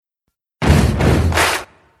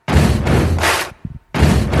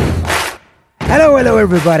Hello,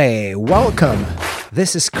 everybody. Welcome.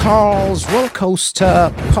 This is Carl's Roller Coaster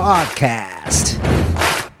Podcast.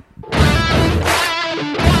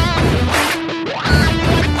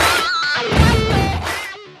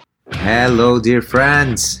 Hello, dear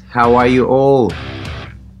friends. How are you all?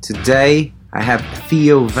 Today, I have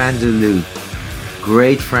Theo Vanderloo,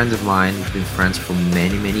 great friend of mine. We've been friends for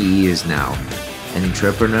many years now. An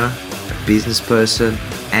entrepreneur, a business person,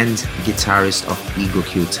 and guitarist of Ego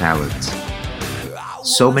Kill Talent.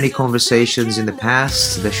 So many conversations in the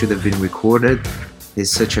past that should have been recorded. He's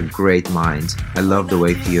such a great mind. I love the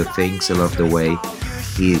way Theo thinks. I love the way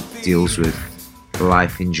he deals with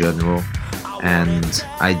life in general. And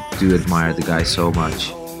I do admire the guy so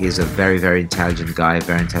much. He's a very intelligent guy, a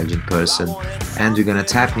very intelligent person. And we're gonna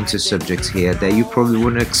tap into subjects here that you probably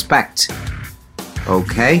wouldn't expect.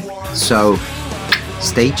 Okay? So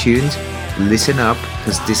stay tuned, listen up,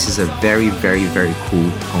 because this is a very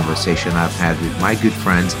cool conversation I've had with my good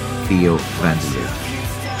friend Theo Vanderloo.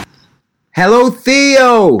 Hello,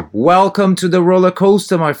 Theo! Welcome to the roller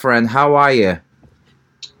coaster, my friend. How are you?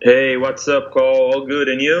 Hey, what's up, Cole? All good,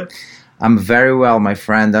 and you? I'm very well, my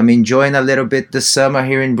friend. I'm enjoying a little bit the summer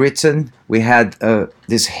here in Britain. We had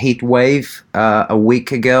this heat wave a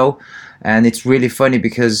week ago, and it's really funny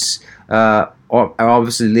because I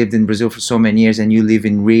obviously lived in Brazil for so many years, and you live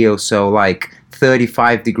in Rio, so like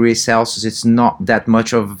 35 degrees Celsius, it's not that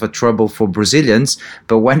much of a trouble for Brazilians.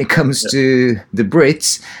 But when it comes to the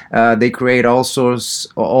Brits, they create all sorts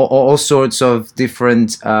of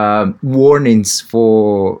different warnings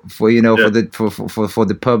for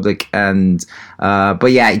the public. And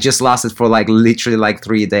but yeah, it just lasted for literally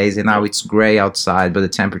 3 days, and now it's gray outside, but the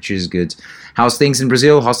temperature is good. How's things in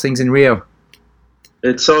Brazil? How's things in Rio?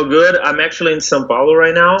 It's all good. I'm actually in São Paulo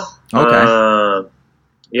right now. Okay.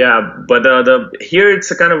 Yeah, but here it's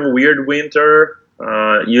a kind of a weird winter.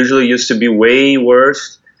 Usually used to be way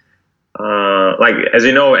worse. As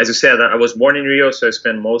you said, I was born in Rio, so I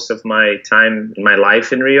spent most of my time in my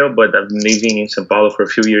life in Rio, but I've been living in São Paulo for a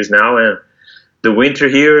few years now, and the winter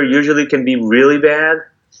here usually can be really bad.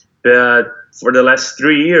 But for the last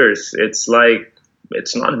 3 years, it's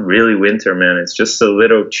not really winter, man. It's just a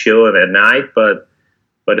little chill at night, but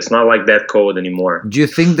it's not like that cold anymore. Do you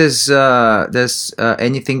think there's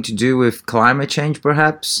anything to do with climate change,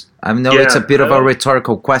 perhaps? I know it's a bit of a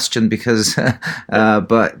rhetorical question because,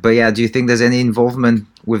 but yeah, do you think there's any involvement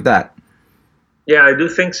with that? Yeah, I do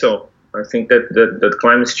think so. I think that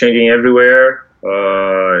climate's changing everywhere.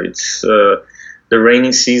 The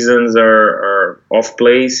rainy seasons are off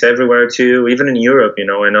place everywhere too, even in Europe. I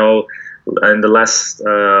know. In the last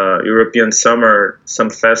European summer,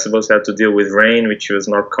 some festivals had to deal with rain, which was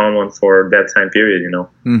not common for that time period,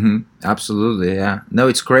 Mm-hmm. Absolutely, yeah. No,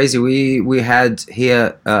 it's crazy. We had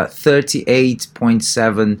here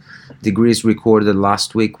 38.7 degrees recorded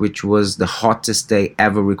last week, which was the hottest day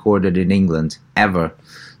ever recorded in England, ever.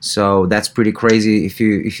 So that's pretty crazy if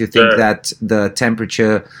you think that the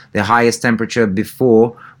highest temperature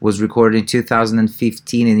before was recorded in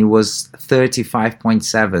 2015, and it was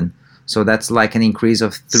 35.7. So that's like an increase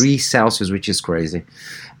of 3 Celsius, which is crazy.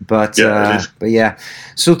 But yeah.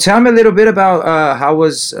 So tell me a little bit about how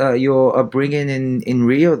was your upbringing in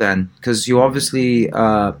Rio then? Because you obviously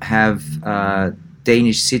have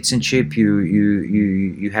Danish citizenship.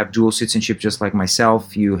 You have dual citizenship, just like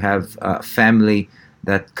myself. You have family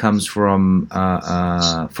that comes from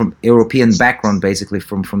European background, basically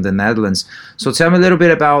from the Netherlands. So tell me a little bit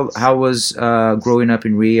about how was growing up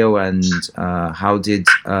in Rio, and how did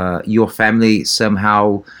your family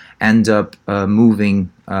somehow end up moving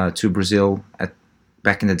to Brazil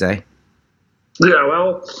back in the day? Yeah,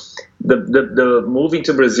 well, the moving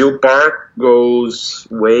to Brazil part goes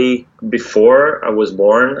way before I was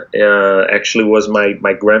born. Actually, was my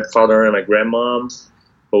grandfather and my grandmom,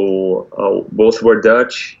 who both were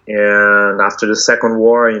Dutch, and after the Second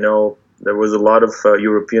War, there was a lot of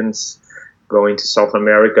Europeans going to South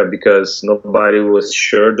America because nobody was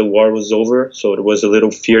sure the war was over, so there was a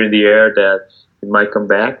little fear in the air that it might come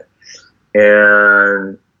back.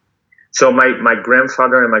 And so my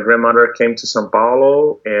grandfather and my grandmother came to São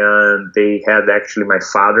Paulo, and they had actually my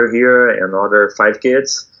father here and other 5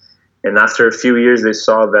 kids. And after a few years, they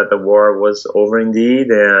saw that the war was over indeed,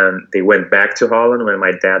 and they went back to Holland when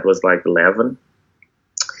my dad was 11.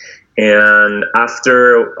 And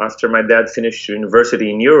after my dad finished university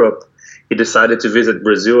in Europe, he decided to visit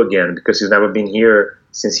Brazil again because he's never been here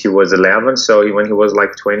since he was 11. So when he was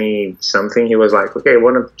 20-something, he was like, okay, I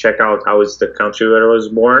want to check out how is the country where I was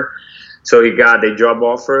born. So he got a job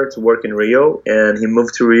offer to work in Rio, and he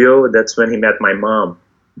moved to Rio. That's when he met my mom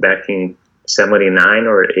back in 79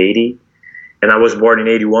 or 80, and I was born in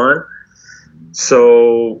 81.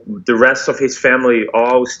 So the rest of his family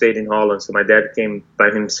all stayed in Holland. So my dad came by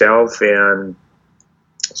himself, and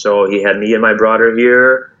so he had me and my brother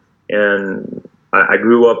here, and I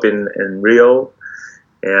grew up in Rio.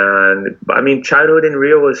 And I mean, childhood in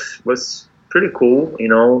Rio was pretty cool, you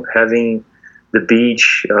know, having the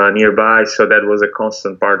beach nearby. So that was a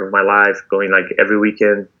constant part of my life, going like every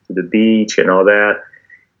weekend to the beach and all that.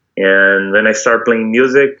 And when I started playing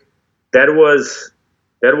music, that was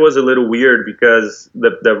a little weird because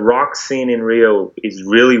the rock scene in Rio is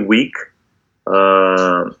really weak.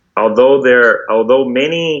 Although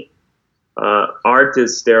many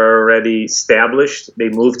artists that are already established, they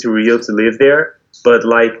moved to Rio to live there. But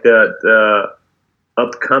like the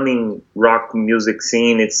upcoming rock music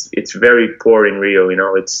scene, it's very poor in Rio. You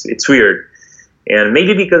know, it's weird, and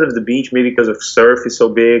maybe because of the beach, maybe because of surf is so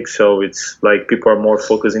big, so it's like people are more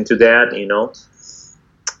focused into that. You know,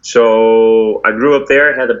 so I grew up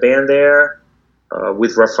there, had a band there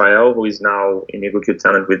with Rafael, who is now in Eagle Q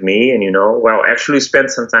Talent with me, and you know, well, actually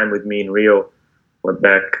spent some time with me in Rio,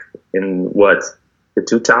 back in the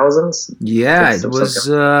 2000s. Yeah,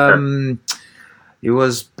 it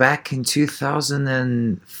was back in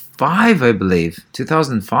 2005, I believe,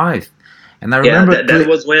 2005, and I remember that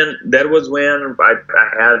was when I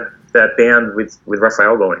had that band with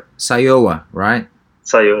Rafael going. Sayoa, right?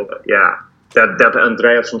 Sayoa, yeah. That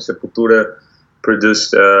Andreas from Sepultura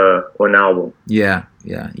produced one album. Yeah.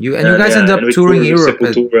 You guys ended up touring Europe.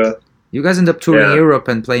 You guys ended up touring Europe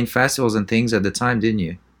and playing festivals and things at the time, didn't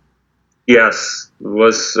you? Yes, it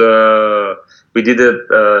was. We did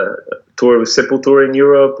a tour with Sepultura in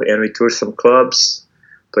Europe, and we toured some clubs,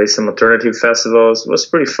 played some alternative festivals. It was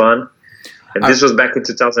pretty fun, and this was back in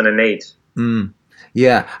 2008.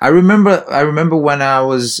 Yeah, I remember when I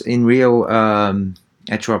was in Rio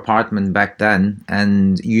at your apartment back then,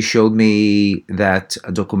 and you showed me that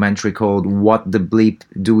documentary called "What the Bleep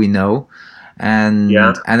Do We Know." And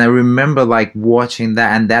I remember like watching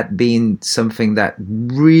that, and that being something that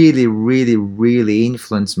really, really, really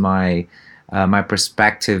influenced my my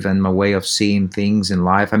perspective and my way of seeing things in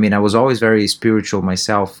life. I mean, I was always very spiritual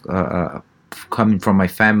myself, coming from my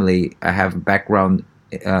family. I have a background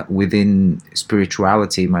within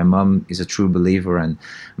spirituality. My mom is a true believer, and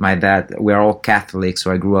my dad, we're all Catholic,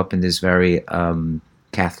 so I grew up in this very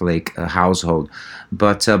Catholic household.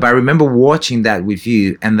 But I remember watching that with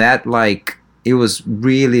you, and that like, it was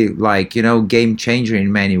really like, you know, game changer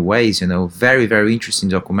in many ways, you know, very, very interesting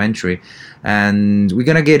documentary. And we're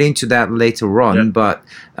going to get into that later on. But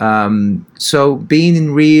so being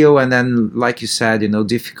in Rio, and then, like you said, you know,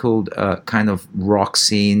 difficult kind of rock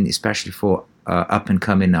scene, especially for up and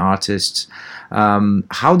coming artists.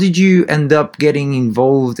 How did you end up getting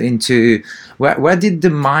involved into, where did the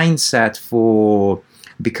mindset for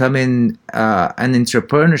becoming an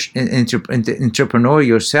entrepreneur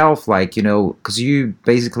yourself, like, you know, because you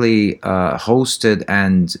basically hosted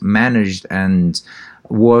and managed and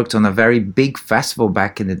worked on a very big festival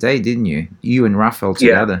back in the day, didn't you? You and Rafael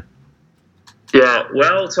together. Yeah,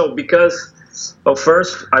 well, so because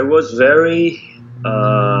first I was very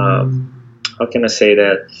how can I say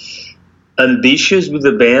that, ambitious with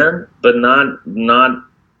the band, but not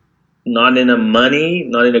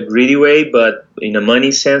in a greedy way, but in a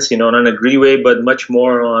money sense, you know, not in a greedy way, but much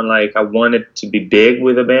more on like, I wanted to be big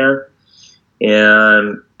with a band,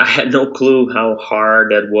 and I had no clue how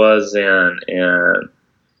hard that was and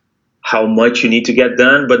how much you need to get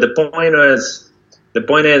done. But the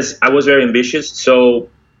point is I was very ambitious, so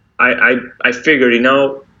I figured, you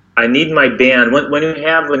know, I need my band. When you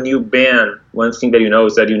have a new band, one thing that you know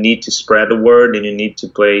is that you need to spread the word, and you need to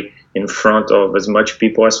play in front of as much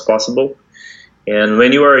people as possible. And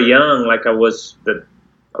when you are young, like I was,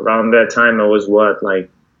 around that time I was like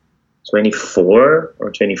 24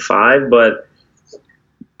 or 25, but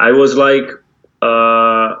I was like,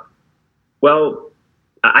 well,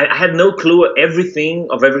 I had no clue of everything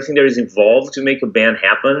that is involved to make a band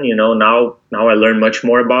happen. You know, now I learn much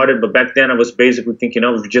more about it. But back then I was basically thinking,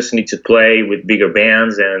 we just need to play with bigger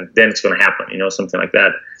bands and then it's going to happen, you know, something like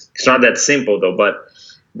that. It's not that simple though, but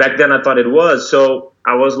back then I thought it was. So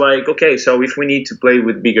I was like, okay, so if we need to play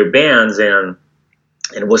with bigger bands, and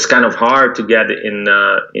it was kind of hard to get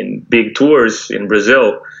in big tours in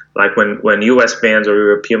Brazil, like when US bands or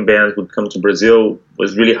European bands would come to Brazil, it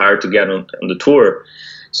was really hard to get on the tour.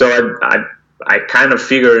 So I kind of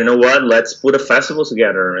figured, you know what, let's put a festival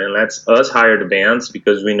together and let's us hire the bands,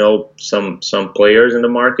 because we know some players in the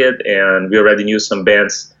market, and we already knew some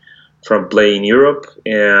bands from playing in Europe.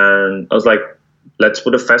 And I was like, let's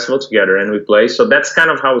put a festival together, and we play. So that's kind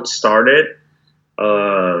of how it started.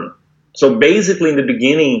 So basically in the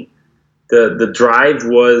beginning, the drive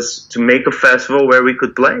was to make a festival where we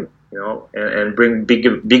could play, and bring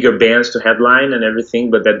bigger bands to headline and everything,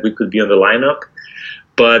 but that we could be on the lineup.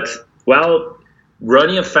 But well,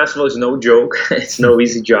 running a festival is no joke. It's no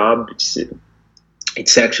easy job.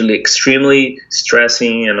 It's actually extremely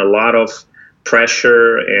stressing and a lot of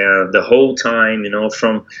pressure, and the whole time,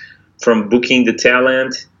 from booking the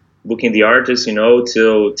talent, booking the artists,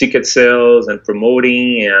 to ticket sales and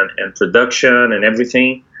promoting and production and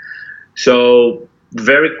everything. So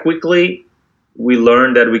very quickly we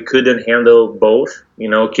learned that we couldn't handle both,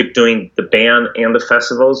 keep doing the band and the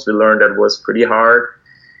festivals. We learned that was pretty hard.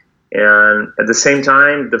 And at the same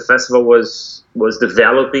time, the festival was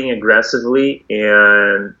developing aggressively,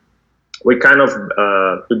 and we kind of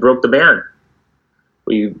we broke the band.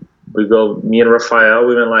 Me and Rafael,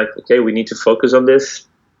 we went like, okay, we need to focus on this.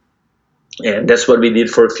 And that's what we did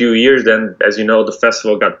for a few years. Then, as you know, the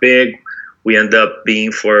festival got big. We ended up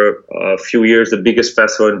being for a few years the biggest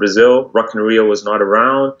festival in Brazil. Rock in Rio was not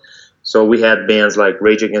around. So we had bands like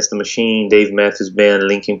Rage Against the Machine, Dave Matthews Band,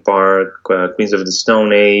 Linkin Park, Queens of the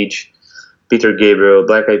Stone Age, Peter Gabriel,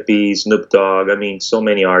 Black Eyed Peas, Snoop Dogg. I mean, so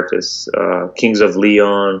many artists. Kings of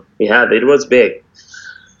Leon. It was big.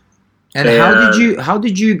 And how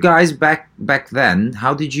did you guys back then?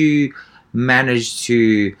 How did you manage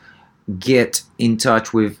to get in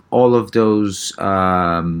touch with all of those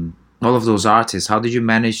artists? How did you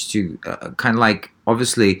manage to kind of like,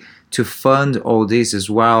 obviously, to fund all this as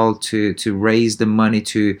well, to raise the money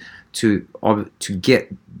to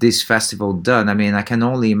get this festival done? I mean, I can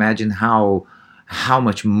only imagine how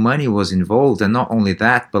much money was involved, and not only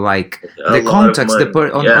that, but like the context,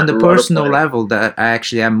 on the personal level, that I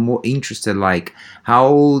actually am more interested. Like,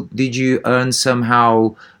 how did you earn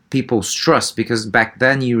somehow people's trust? Because back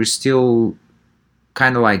then you were still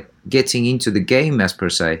kind of like getting into the game, as per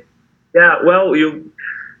se. Yeah, well, you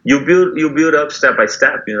build up step by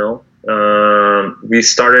step. We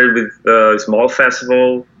started with a small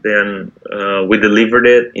festival, then we delivered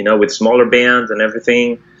it, with smaller bands and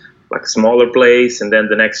everything, like a smaller place, and then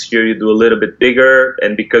the next year you do a little bit bigger,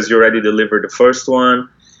 and because you already delivered the first one,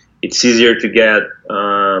 it's easier to get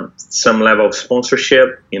some level of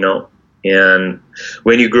sponsorship, and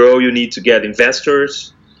when you grow, you need to get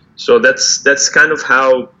investors. So that's kind of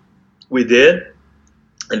how we did.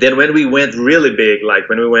 And then when we went really big, like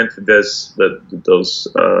when we went to those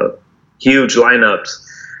huge lineups,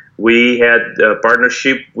 we had a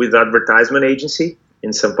partnership with advertisement agency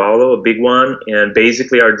in São Paulo, a big one. And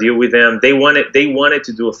basically our deal with them, they wanted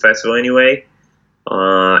to do a festival anyway.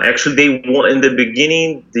 Actually, in the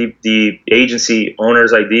beginning, the agency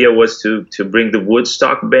owner's idea was to bring the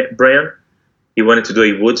Woodstock brand. He wanted to do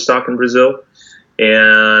a Woodstock in Brazil.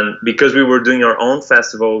 And because we were doing our own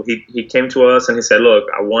festival, he came to us and he said, look,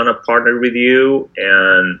 I want to partner with you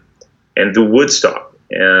and do Woodstock.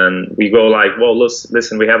 And we go like, well,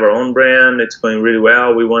 listen, we have our own brand. It's going really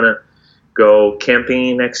well. We want to go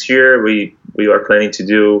camping next year. We are planning to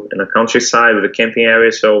do in the countryside with a camping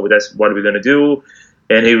area. So that's what we're going to do.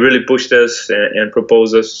 And he really pushed us and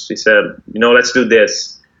proposed us. He said, let's do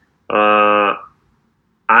this.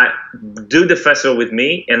 I do the festival with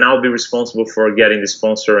me, and I'll be responsible for getting the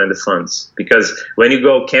sponsor and the funds. Because when you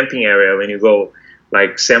go camping area, when you go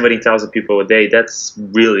like 70,000 people a day, that's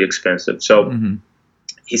really expensive. So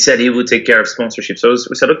he said he would take care of sponsorship. So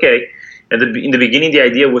we said, okay. And in the beginning, the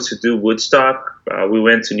idea was to do Woodstock. We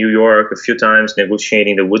went to New York a few times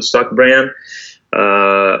negotiating the Woodstock brand.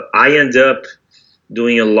 I ended up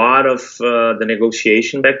doing a lot of the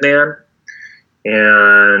negotiation back then.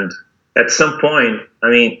 And at some point, I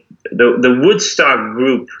mean, the Woodstock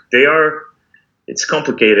group, it's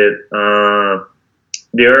complicated.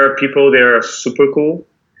 There are people that are super cool.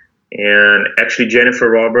 And actually Jennifer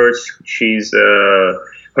Roberts,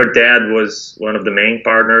 her dad was one of the main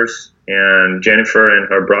partners, and Jennifer and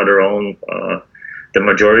her brother own the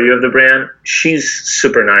majority of the brand. She's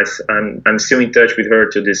super nice. I'm still in touch with her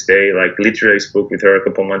to this day. Like literally spoke with her a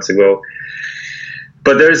couple months ago.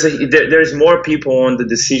 But there's more people on the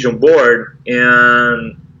decision board,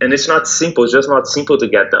 and it's not simple. It's just not simple to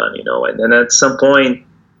get done, And then at some point,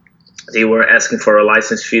 they were asking for a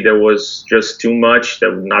license fee that was just too much.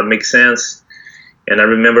 That would not make sense. And I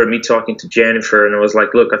remember me talking to Jennifer, and I was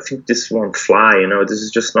like, "Look, I think this won't fly. This is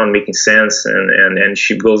just not making sense." And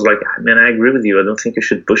she goes like, "Man, I agree with you. I don't think you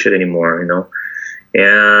should push it anymore."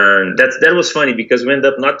 And that was funny because we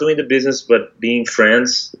ended up not doing the business, but being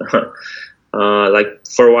friends. Like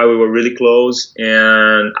for a while we were really close,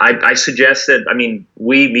 and I suggested, me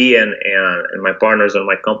and my partners on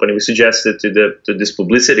my company, we suggested to this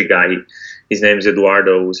publicity guy, his name is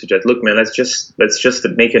Eduardo, who suggested, look, man, let's just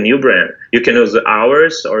make a new brand. You can use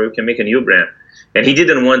ours, or you can make a new brand. And he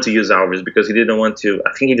didn't want to use ours because he didn't want to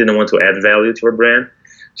add value to our brand.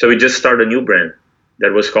 So we just started a new brand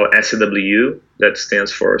that was called SCW, that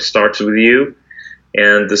stands for Starts With You.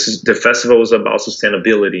 And the festival was about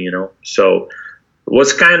sustainability, So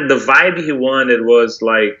what's kind of the vibe he wanted was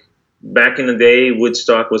like, back in the day,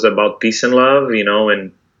 Woodstock was about peace and love,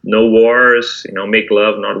 and no wars, make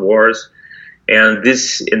love, not wars. And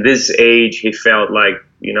in this age, he felt like,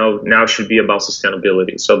 now should be about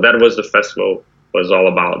sustainability. So that was the festival was all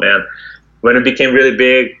about. And when it became really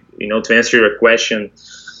big, to answer your question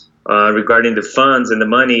regarding the funds and the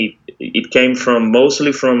money, it came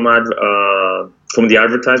mostly from the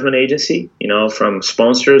advertisement agency, from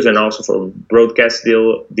sponsors and also from broadcast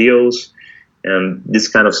deals and this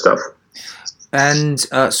kind of stuff. And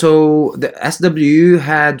so the SW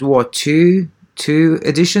had what, two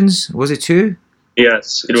editions? Was it two?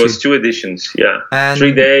 Yes, it was two editions. Yeah, and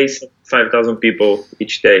 3 days, 5,000 people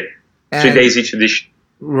each day. 3 days each edition.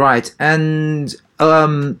 Right, and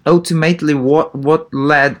ultimately, what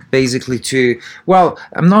led basically to? Well,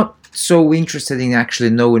 I'm not so interested in actually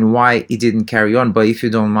knowing why it didn't carry on, but if you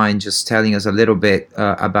don't mind just telling us a little bit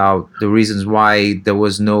about the reasons why there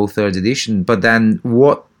was no third edition. But then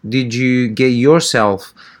what did you get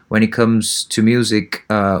yourself when it comes to music?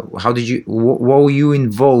 What were you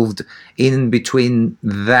involved in between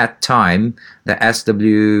that time that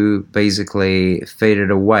SW basically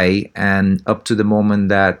faded away and up to the moment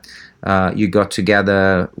that you got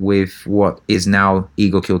together with what is now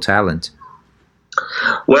Ego Kill Talent?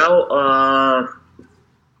 Well,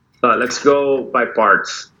 let's go by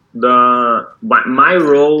parts. My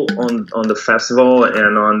role on the festival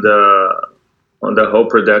and on the whole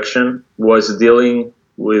production was dealing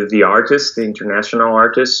with the artists, the international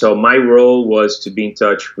artists. So my role was to be in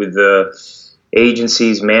touch with the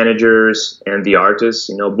agencies, managers, and the artists.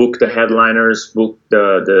 Book the headliners, book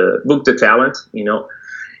the talent.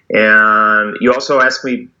 And you also asked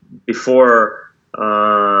me before.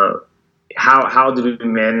 How did we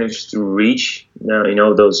manage to reach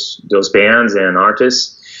those bands and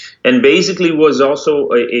artists? And basically was also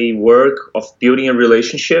a work of building a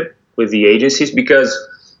relationship with the agencies, because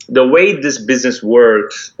the way this business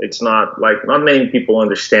works, it's not many people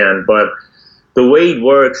understand, but the way it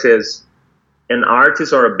works is an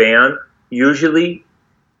artist or a band, usually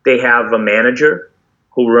they have a manager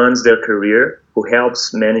who runs their career, who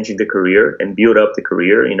helps manage the career and build up the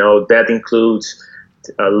career. That includes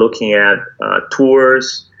looking at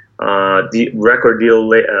tours, the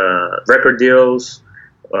record deals,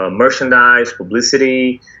 merchandise,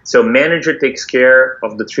 publicity. So manager takes care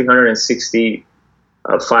of the 365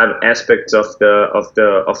 aspects of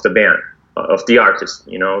the band, of the artist,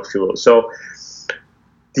 if you will. So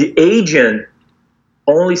the agent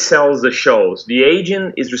only sells the shows. The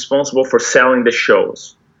agent is responsible for selling the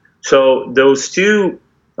shows. So those two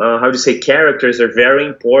characters are very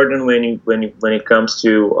important when it comes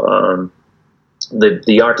to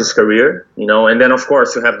the artist's career, and then of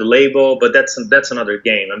course you have the label, but that's another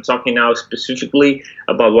game. I'm talking now specifically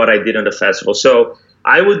about what I did on the festival. So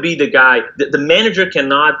I would be the guy. The manager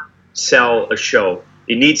cannot sell a show.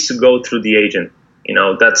 It needs to go through the agent.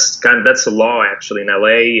 That's a law actually in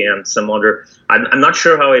LA and some other. I'm not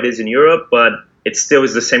sure how it is in Europe, but it still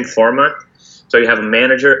is the same format. So you have a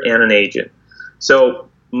manager and an agent. So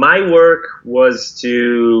my work was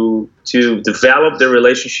to develop the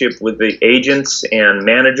relationship with the agents and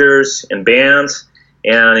managers and bands,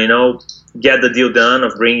 and get the deal done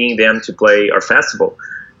of bringing them to play our festival.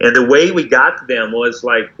 And the way we got to them was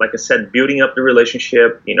like I said, building up the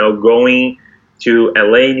relationship. Going to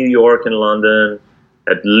LA, New York, and London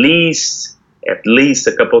at least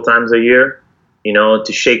a couple times a year.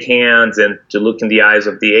 To shake hands and to look in the eyes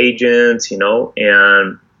of the agents.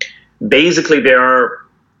 And basically there are,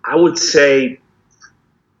 I would say,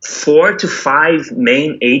 4 to 5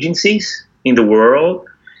 main agencies in the world,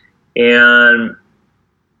 and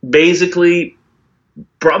basically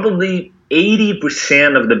probably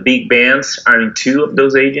 80% of the big bands are in 2 of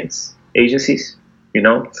those agencies.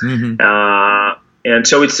 Mm-hmm. And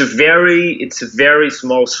so it's a very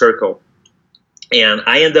small circle, and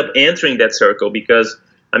I end up entering that circle because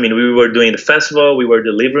we were doing the festival, we were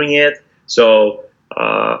delivering it, so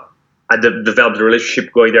I developed a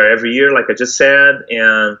relationship going there every year, like I just said,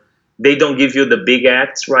 and they don't give you the big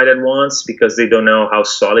acts right at once because they don't know how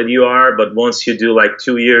solid you are. But once you do like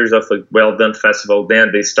 2 years of a well-done festival,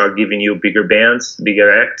 then they start giving you bigger bands,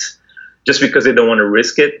 bigger acts, just because they don't want to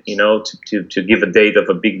risk it, to give a date of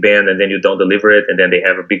a big band and then you don't deliver it and then they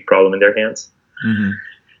have a big problem in their hands. Mm-hmm.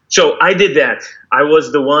 So I did that. I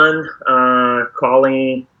was the one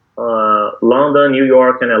calling London, New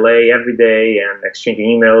York, and LA every day and exchanging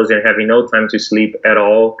emails and having no time to sleep at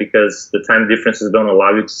all because the time differences don't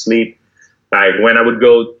allow you to sleep. Like when I would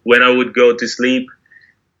go to sleep,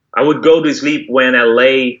 I would go to sleep when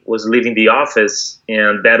LA was leaving the office,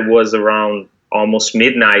 and that was around almost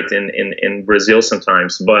midnight in Brazil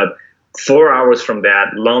sometimes. But 4 hours from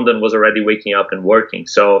that, London was already waking up and working.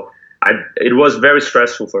 So it was very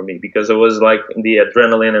stressful for me because it was like the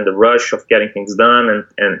adrenaline and the rush of getting things done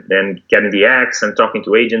and getting the acts and talking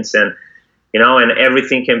to agents and and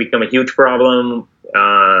everything can become a huge problem.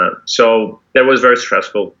 So that was very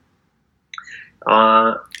stressful.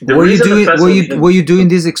 Were you doing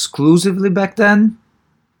this exclusively back then?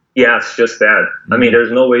 Yes, just that. Mm-hmm. I mean,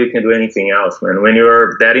 there's no way you can do anything else, man. When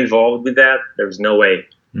you're that involved with that, there's no way.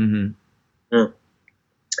 Mm-hmm.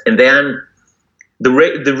 And then the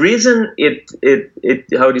reason it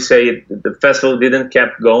how do you say it, the festival didn't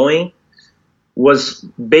kept going was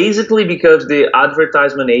basically because the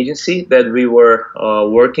advertisement agency that we were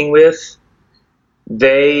working with,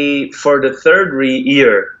 they for the third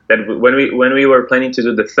year that when we were planning to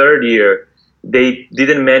do the third year, they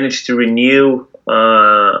didn't manage to renew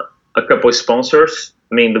a couple of sponsors.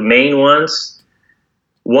 I mean, the main ones.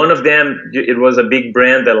 One of them, it was a big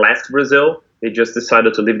brand that left Brazil. They just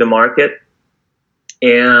decided to leave the market.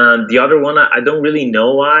 And the other one, I don't really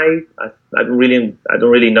know why. I don't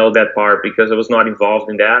really know that part because I was not involved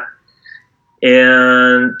in that.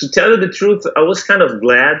 And to tell you the truth, I was kind of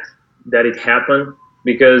glad that it happened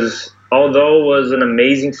because although it was an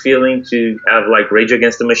amazing feeling to have like Rage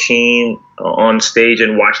Against the Machine on stage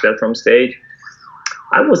and watch that from stage,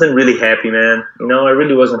 I wasn't really happy, man. I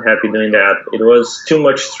really wasn't happy doing that. It was too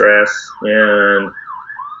much stress, and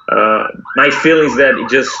my feelings that it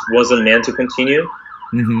just wasn't meant to continue.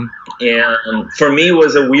 Mm-hmm. And for me, it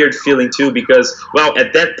was a weird feeling too because, well,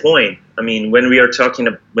 at that point, I mean, when we are talking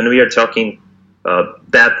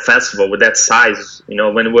that festival with that size,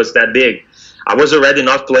 when it was that big, I was already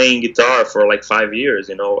not playing guitar for like 5 years.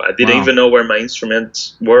 I didn't even know where my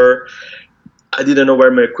instruments were. I didn't know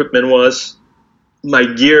where my equipment was. My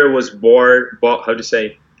gear was borrowed. I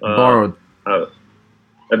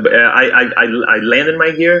landed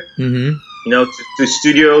my gear, to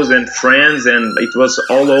studios and friends, and it was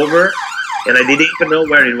all over. And I didn't even know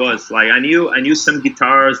where it was. Like I knew some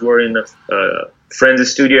guitars were in a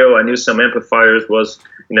friend's studio. I knew some amplifiers was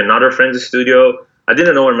in another friend's studio. I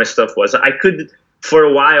didn't know where my stuff was. For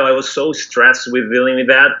a while, I was so stressed with dealing with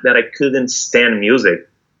that I couldn't stand music.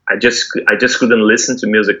 I just couldn't listen to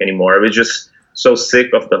music anymore. I was just so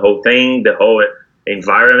sick of the whole thing, the whole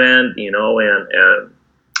environment, and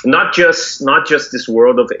not just this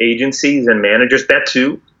world of agencies and managers, that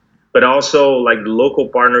too, but also like the local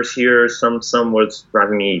partners here. Some was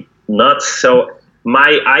driving me nuts. So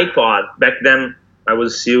my iPod back then, I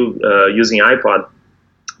was still using iPod.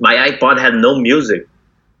 My iPod had no music.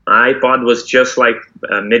 My iPod was just like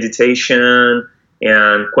meditation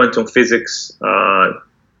and quantum physics,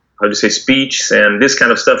 speech and this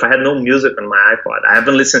kind of stuff. I had no music on my iPod. I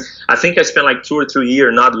haven't listened. I think I spent like 2 or 3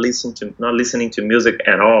 years not listening to music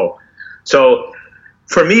at all. So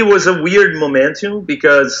for me, it was a weird momentum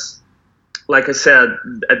because, like I said,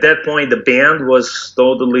 at that point, the band was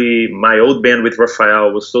my old band with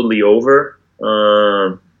Rafael was totally over.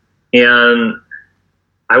 And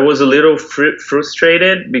I was a little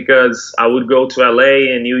frustrated because I would go to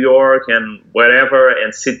LA and New York and whatever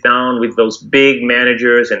and sit down with those big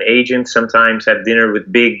managers and agents, sometimes have dinner with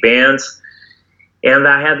big bands. And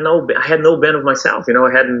I had no band of myself,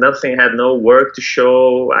 I had nothing, I had no work to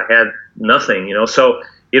show. I had nothing, so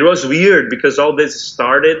it was weird because all this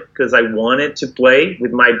started because I wanted to play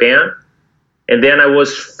with my band. And then I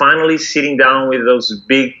was finally sitting down with those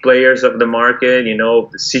big players of the market,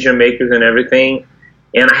 decision makers and everything.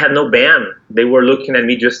 And I had no band. They were looking at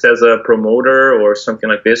me just as a promoter or something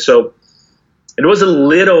like this. So I was a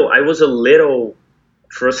little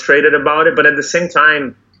frustrated about it. But at the same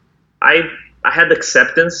time, I had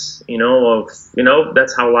acceptance,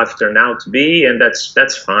 that's how life turned out to be. And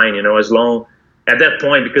that's fine, as long at that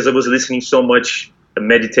point, because I was listening so much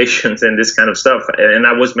meditations and this kind of stuff. And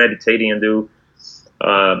I was meditating and do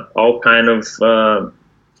all kind of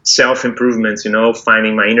self-improvements,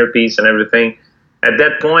 finding my inner peace and everything. At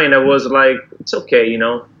that point, I was like, it's okay,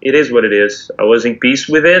 it is what it is. I was in peace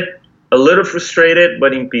with it, a little frustrated,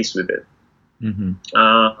 but in peace with it. Mm-hmm.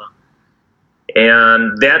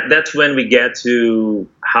 And that's when we get to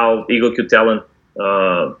how Eagle Q Talent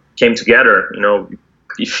came together,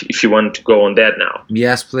 if you want to go on that now.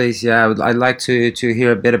 Yes, please. Yeah, I'd like to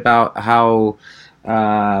hear a bit about how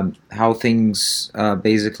how things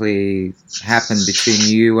basically happened between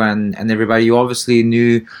you and everybody. You obviously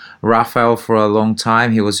knew Raphael for a long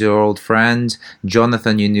time. He was your old friend.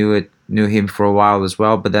 Jonathan, you knew him for a while as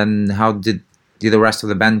well. But then, how did the rest of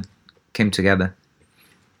the band came together?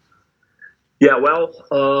 Yeah, well,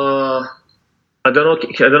 I don't know.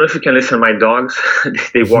 I don't know if you can listen to my dogs.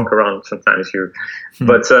 They walk around sometimes here.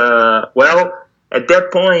 But well, at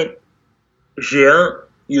that point, Jean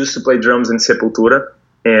used to play drums in Sepultura,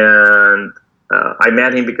 and I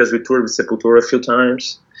met him because we toured with Sepultura a few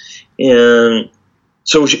times. And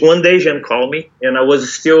so one day Jean called me, and I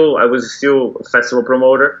was still a festival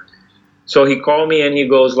promoter. So he called me and he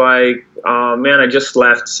goes like, "Man, I just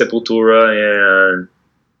left Sepultura, and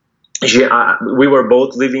we were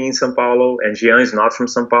both living in São Paulo, and Jean is not from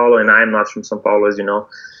São Paulo, and I am not from São Paulo, as you know."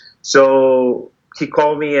 So he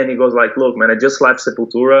called me and he goes like, "Look, man, I just left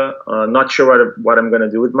Sepultura. Not sure what I'm going to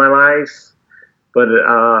do with my life, but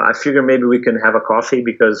I figure maybe we can have a coffee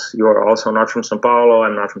because you're also not from São Paulo.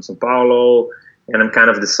 I'm not from São Paulo. And I'm kind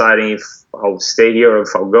of deciding if I'll stay here or if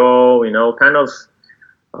I'll go, kind of,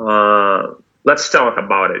 let's talk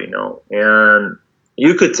about it, And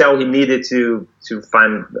you could tell he needed to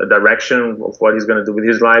find a direction of what he's going to do with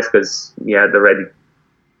his life because he had already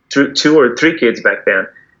two or three kids back then.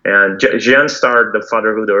 And Jean started the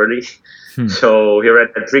fatherhood early. So he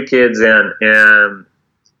had 3 kids and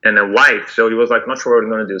a wife. So he was like, not sure what I'm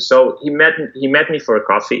going to do. So he met me for a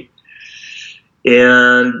coffee.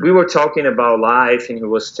 And we were talking about life, and he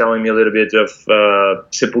was telling me a little bit of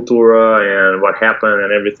Sepultura and what happened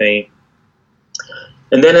and everything.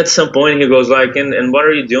 And then at some point he goes like, and what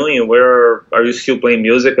are you doing? Where are you still playing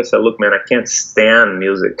music? I said, look, man, I can't stand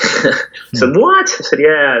music. He said, what? I said,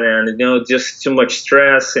 yeah, man, just too much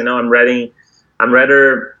stress. I'm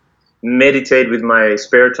rather meditate with my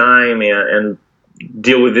spare time and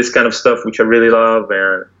deal with this kind of stuff, which I really love.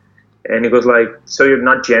 And he goes like, so you're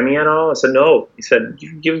not jamming at all? I said, no. He said,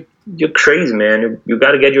 you're crazy, man. You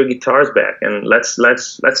got to get your guitars back and let's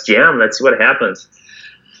jam. Let's see what happens.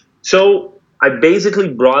 So I basically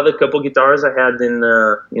brought a couple guitars I had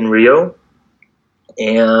in Rio,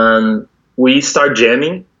 and we start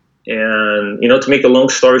jamming. And to make a long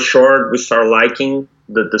story short, we start liking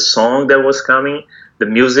the song that was coming, the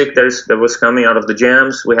music that was coming out of the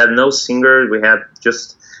jams. We had no singer. We had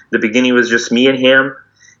the beginning was just me and him.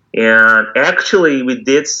 And actually,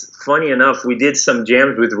 funny enough, we did some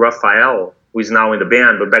jams with Raphael, who is now in the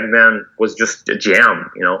band, but back then was just a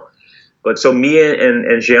jam, But so me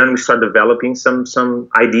and Jean, we start developing some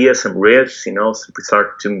ideas, some riffs, So we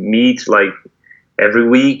start to meet like every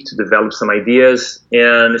week to develop some ideas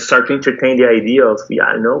and start to entertain the idea of,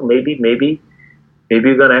 maybe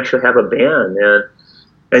we're going to actually have a band.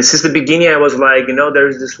 And since the beginning, I was like,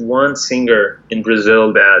 there's this one singer in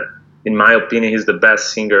Brazil that, in my opinion, he's the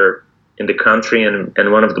best singer in the country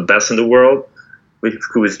and one of the best in the world,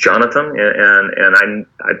 who is Jonathan. And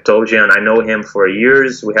I told you, and I know him for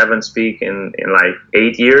years. We haven't speak in like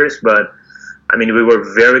 8 years, but I mean, we were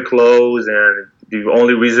very close. And the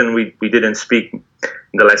only reason we didn't speak in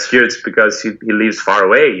the last year is because he lives far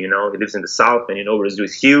away, He lives in the south, and Brazil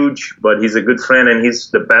is huge, but he's a good friend and he's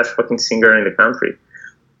the best fucking singer in the country.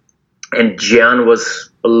 And Gian was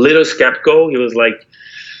a little skeptical. He was like,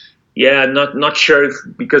 yeah, not sure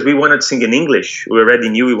because we wanted to sing in English. We already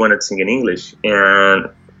knew we wanted to sing in English. And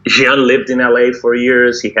Jean lived in LA for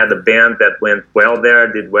years. He had a band that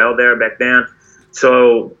did well there back then.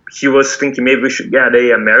 So he was thinking maybe we should get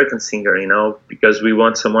an American singer, because we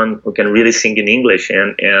want someone who can really sing in English.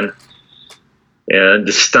 And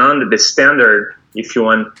the standard, if you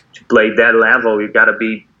want to play that level, you got to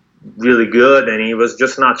be really good. And he was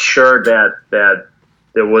just not sure that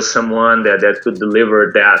there was someone that could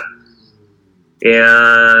deliver that.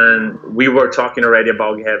 And we were talking already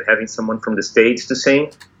about having someone from the States to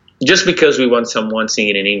sing, just because we want someone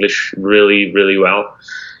singing in English really, really well.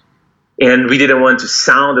 And we didn't want to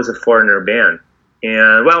sound as a foreigner band.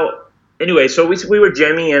 And well, anyway, so we were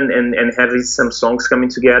jamming and having some songs coming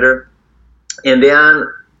together. And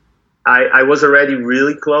then I was already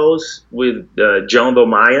really close with John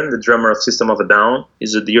Domayan, the drummer of System of a Down.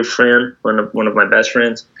 He's a dear friend, one of my best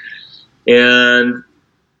friends. And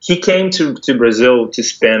he came to Brazil to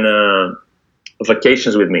spend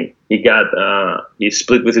vacations with me. He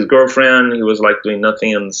split with his girlfriend. He was like doing nothing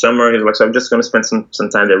in the summer. He was like, so I'm just going to spend some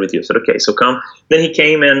time there with you. I said, okay, so come. Then he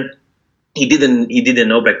came, and he didn't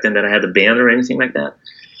know back then that I had a band or anything like that.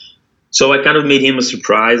 So I kind of made him a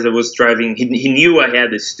surprise. I was driving. He knew I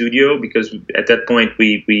had a studio because at that point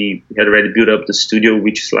we had already built up the studio,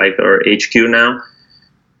 which is like our HQ now.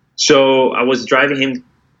 So I was driving him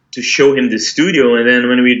to show him the studio, and then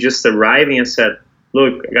when we were just arriving, I said,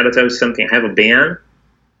 look, I gotta tell you something. I have a band.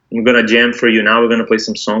 I'm gonna jam for you now. We're gonna play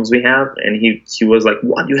some songs we have. And he was like,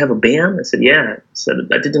 what? You have a band? I said, yeah. He said,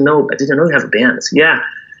 I didn't know you have a band. I said, yeah.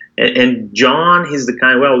 And John, he's the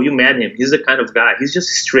kind. Well, you met him. He's the kind of guy. He's just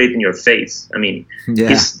straight in your face. I mean,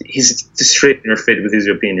 he's straight in your face with his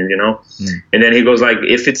opinion, you know. And then he goes like,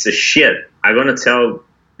 if it's a shit, I'm gonna tell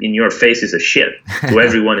in your face it's a shit to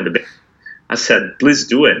everyone in the band. I said, please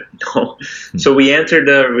do it. So we entered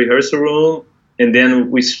the rehearsal room. And then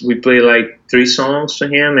we played like 3 songs for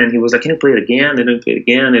him, and he was like, can you play it again? And then we played it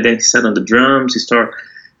again, and then he sat on the drums, he started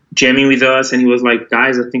jamming with us, and he was like,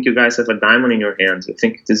 guys, I think you guys have a diamond in your hands. I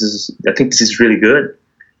think this is really good.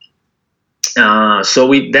 So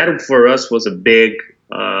that for us was a big,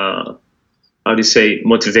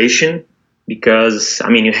 motivation, because, I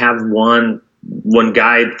mean, you have one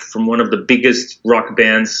guy from one of the biggest rock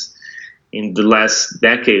bands in the last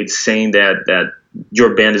decade saying that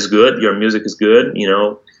your band is good, your music is good, you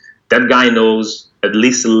know, that guy knows at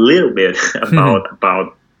least a little bit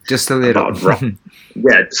about just a little about rock.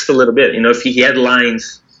 Yeah, just a little bit. You know, if he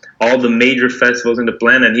headlines all the major festivals in the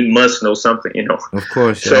planet, he must know something, you know. Of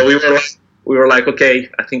course. So we were like, okay,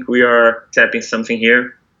 I think we are tapping something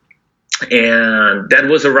here. And that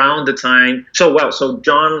was around the time. So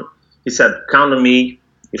John, he said, count on me.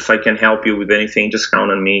 If I can help you with anything, just count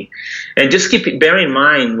on me. And just bear in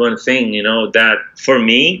mind one thing, you know, that for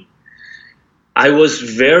me, I was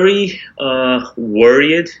very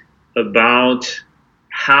worried about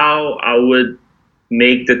how I would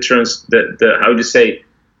make the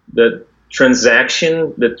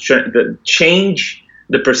transaction, the change,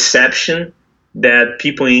 the perception that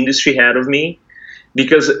people in the industry had of me,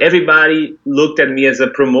 because everybody looked at me as a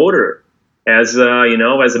promoter, as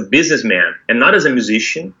a businessman, and not as a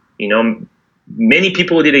musician. You know, many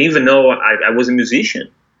people didn't even know I was a musician.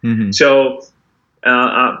 Mm-hmm. So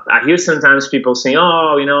I hear sometimes people saying,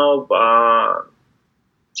 "Oh, you know,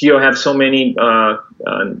 Theo have so many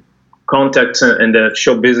contacts in the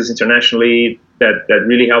show business internationally that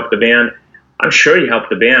really helped the band." I'm sure he helped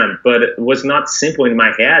the band, but it was not simple in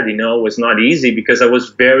my head. You know, it was not easy, because I was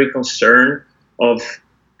very concerned of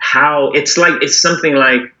how it's something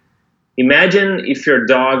like, imagine if your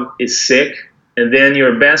dog is sick, and then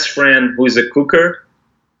your best friend, who is a cooker,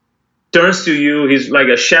 turns to you. He's like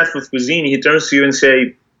a chef of cuisine. He turns to you and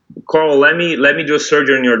say, "Carl, let me do a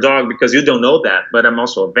surgery on your dog, because you don't know that, but I'm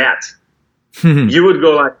also a vet." You would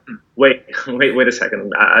go like, wait a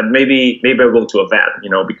second. Maybe I'll go to a vet, you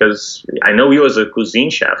know, because I know you as a cuisine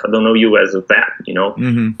chef. I don't know you as a vet, you know.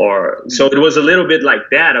 Mm-hmm. So it was a little bit like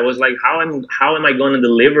that. I was like, how am I going to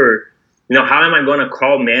deliver? You know, how am I going to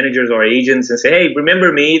call managers or agents and say, "Hey,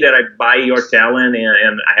 remember me that I buy your talent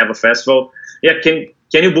and I have a festival? Yeah, can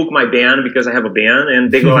you book my band because I have a band?"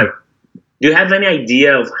 And they go like, "Do you have any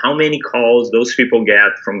idea of how many calls those people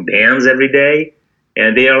get from bands every day?"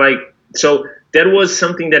 And they are like, so that was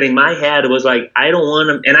something that in my head was like, I don't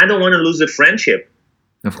want to lose a friendship.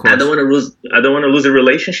 Of course. I don't want to lose a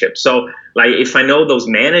relationship. So like, if I know those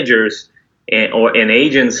managers and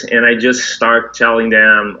agents, and I just start telling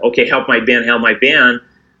them, okay, help my band,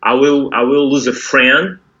 I will lose a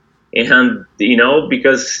friend. And, you know,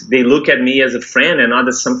 because they look at me as a friend and not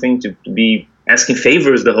as something to be asking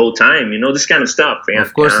favors the whole time, you know, this kind of stuff. And,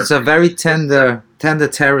 of course, it's a very tender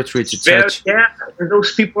territory to touch. Yeah,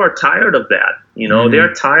 those people are tired of that, you know, They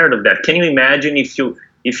are tired of that. Can you imagine if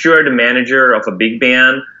you're the manager of a big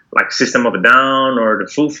band like System of a Down or the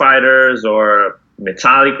Foo Fighters or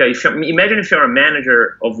Metallica? Imagine if you're a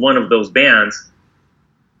manager of one of those bands.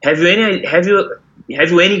 Have you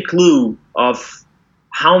any clue of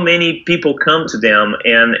how many people come to them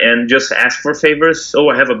and just ask for favors? "Oh,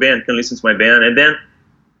 I have a band, can you listen to my band?" And then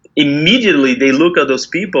immediately they look at those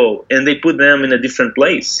people and they put them in a different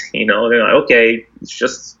place. You know, they're like, okay, it's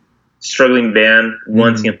just struggling band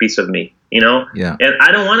wanting a piece of me, you know? Yeah. And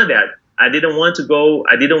I don't want that. I didn't want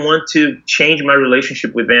to change my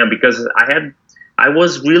relationship with them, because I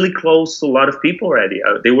was really close to a lot of people already.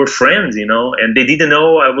 They were friends, you know, and they didn't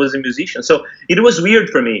know I was a musician. So it was weird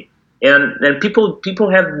for me. And people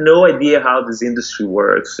have no idea how this industry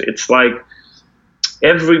works. It's like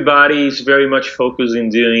everybody is very much focused in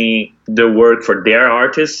doing the work for their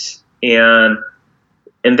artists, and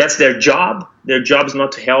that's their job. Their job is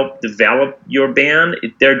not to help develop your band.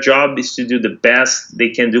 Their job is to do the best they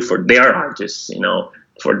can do for their artists, you know,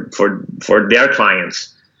 for their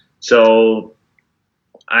clients. So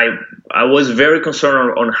I was very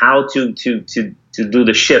concerned on how to do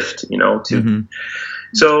the shift, you know,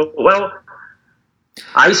 So, well,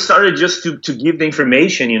 I started just to give the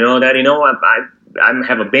information, you know, that, you know, I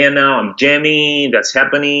have a band now. I'm jamming. That's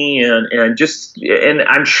happening, and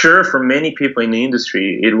I'm sure for many people in the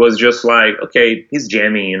industry, it was just like, okay, he's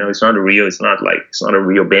jamming. You know, it's not a real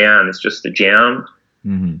band. It's just a jam.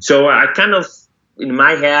 Mm-hmm. So I kind of, in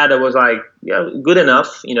my head, I was like, yeah, good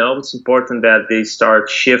enough. You know, it's important that they start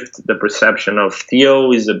shift the perception of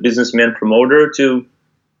Theo is a businessman promoter to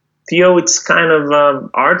Theo, it's kind of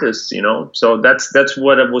artist, you know. So that's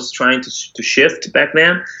what I was trying to shift back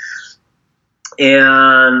then.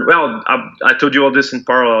 And well, I told you all this in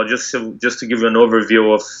parallel, just to give you an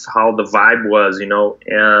overview of how the vibe was, you know,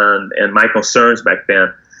 and my concerns back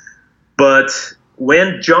then. But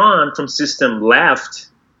when John from System left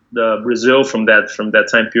Brazil from that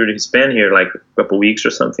time period he spent here, like a couple weeks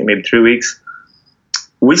or something, maybe 3 weeks,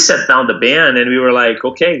 we sat down the band and we were like,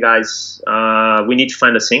 okay, guys, we need to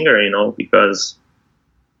find a singer, you know, because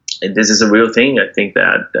this is a real thing. I think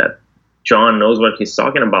that John knows what he's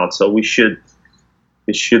talking about, so we should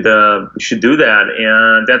do that.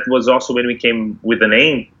 And that was also when we came with a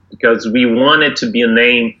name, because we wanted to be a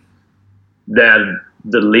name that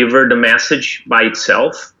delivered the message by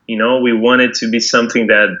itself. You know, we wanted to be something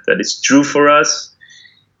that is true for us.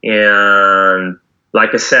 And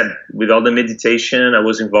like I said, with all the meditation I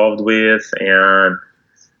was involved with, and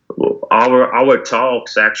our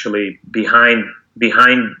talks actually behind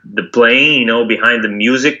the playing, you know, behind the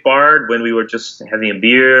music part, when we were just having a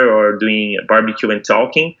beer or doing a barbecue and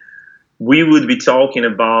talking, we would be talking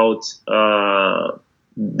about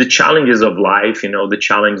the challenges of life, you know, the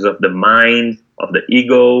challenges of the mind, of the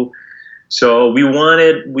ego. So we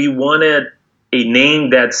wanted a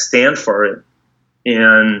name that stands for it.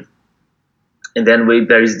 And then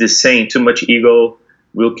there is this saying, too much ego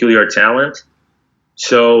will kill your talent.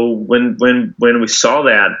 So when we saw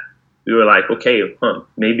that, we were like, okay,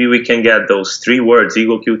 maybe we can get those 3 words,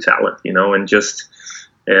 ego, kill, talent, you know, and just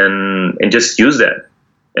use that.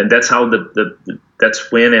 And that's how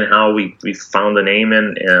that's when and how we found the name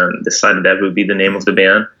and decided that would be the name of the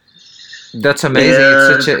band. That's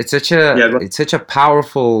amazing. It's such a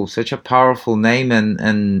powerful name,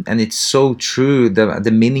 and it's so true.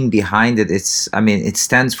 The meaning behind it, it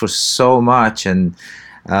stands for so much, and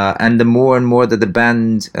the more and more that the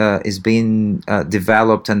band is being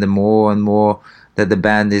developed, and the more and more that the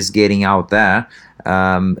band is getting out there,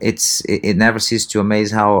 it never ceases to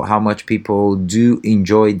amaze how much people do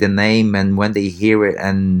enjoy the name, and when they hear it,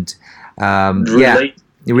 and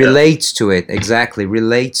relates to it, exactly,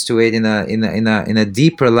 relates to it in a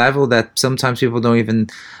deeper level that sometimes people don't even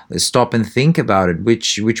stop and think about it,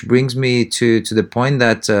 which brings me to the point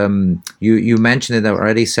that you mentioned it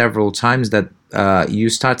already several times, that you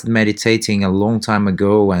started meditating a long time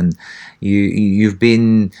ago, and you've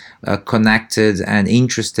been connected and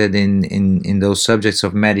interested in those subjects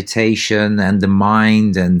of meditation and the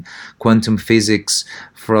mind and quantum physics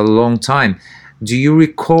for a long time. Do you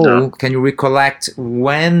recall? No. Can you recollect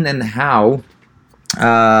when and how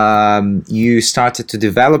you started to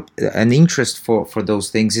develop an interest for those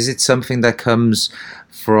things? Is it something that comes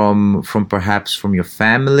from perhaps from your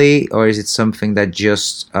family, or is it something that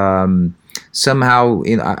just somehow,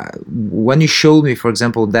 when you showed me, for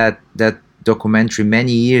example, that documentary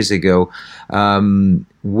many years ago,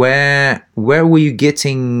 where were you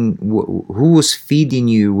getting, who was feeding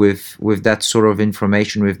you with that sort of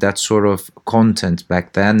information, with that sort of content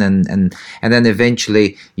back then, and then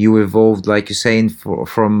eventually you evolved, like you're saying,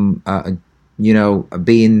 from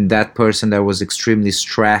being that person that was extremely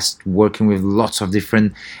stressed, working with lots of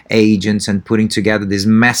different agents and putting together this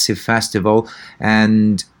massive festival,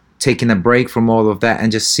 and taking a break from all of that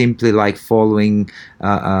and just simply like following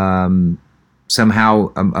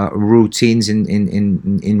somehow routines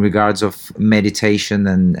in regards of meditation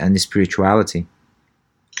and spirituality?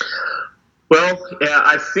 Well, yeah,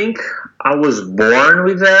 I think I was born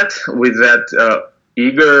with that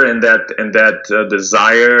eager and that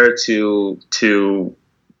desire to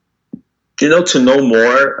know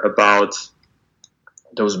more about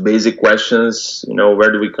those basic questions. You know,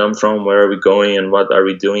 where do we come from? Where are we going? And what are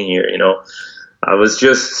we doing here? You know, I was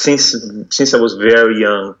just since I was very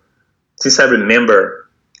young. Since I remember,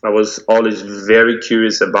 I was always very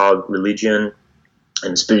curious about religion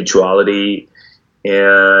and spirituality,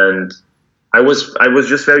 and I was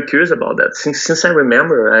just very curious about that since I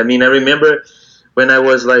remember. I mean, I remember when I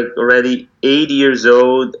was like already 8 years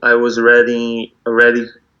old, I was already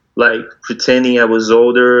like pretending I was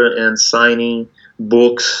older and signing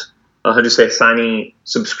books. Signing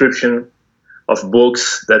subscription of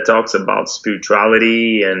books that talks about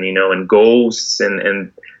spirituality and and ghosts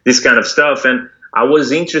and this kind of stuff. And I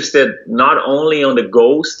was interested not only on the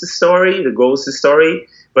ghost story,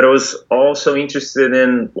 but I was also interested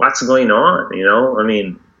in what's going on. I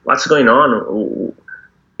mean, what's going on?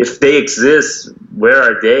 If they exist, where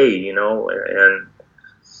are they? And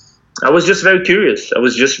I was just very curious.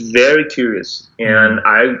 And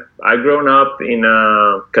I grown up in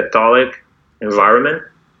a Catholic environment,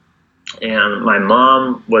 and my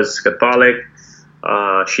mom was Catholic.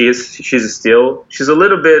 She's a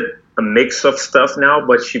little bit a mix of stuff now,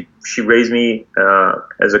 but she raised me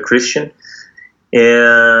as a Christian.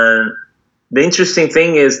 And the interesting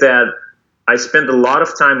thing is that I spent a lot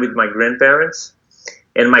of time with my grandparents,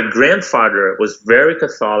 and my grandfather was very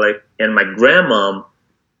Catholic, and my grandmother,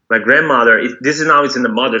 this is now it's in the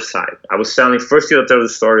mother's side. I was telling, first you'll tell the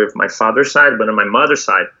story of my father's side, but on my mother's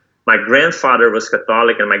side, my grandfather was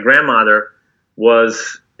Catholic, and my grandmother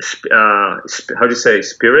was, how do you say,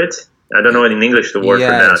 spirit? I don't know in English the word for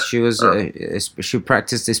that. She was, she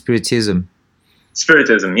practiced the spiritism.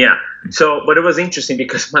 Spiritism, yeah. So, but it was interesting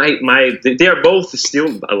because they are both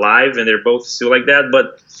still alive and they're both still like that.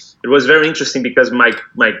 But it was very interesting because my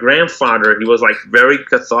grandfather, he was like very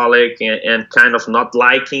Catholic and kind of not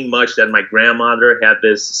liking much that my grandmother had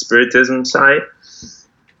this spiritism side.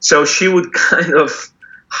 So she would kind of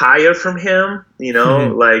hire from him,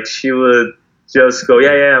 like she would just go,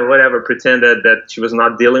 yeah, whatever, pretend that she was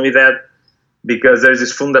not dealing with that. Because there's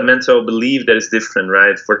this fundamental belief that is different,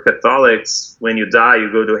 right? For Catholics, when you die,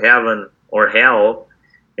 you go to heaven or hell.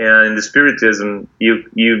 And in the Spiritism, you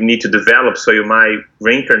need to develop, so you might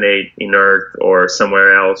reincarnate in Earth or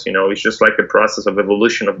somewhere else. It's just like a process of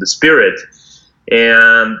evolution of the spirit.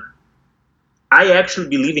 And I actually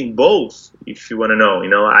believe in both, if you want to know.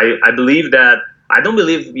 I believe that, I don't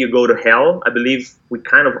believe you go to hell. I believe we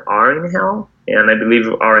kind of are in hell. And I believe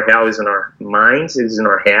our hell is in our minds, it's in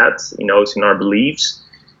our heads, it's in our beliefs.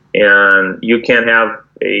 And you can have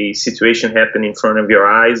a situation happen in front of your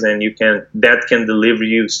eyes, and that can deliver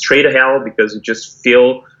you straight to hell because you just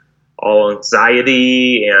feel all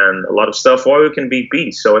anxiety and a lot of stuff, or you can be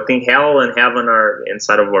peace. So I think hell and heaven are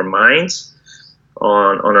inside of our minds,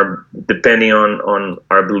 depending on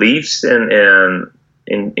our beliefs and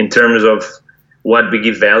in terms of what we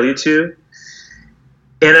give value to.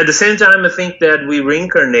 And at the same time, I think that we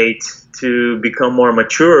reincarnate to become more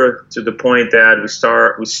mature to the point that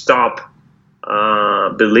we stop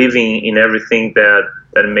believing in everything that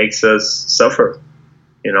makes us suffer,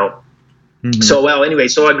 Mm-hmm. So, anyway,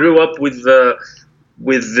 I grew up with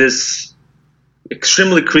this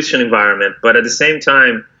extremely Christian environment, but at the same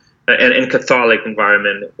time, and Catholic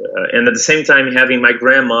environment, and at the same time having my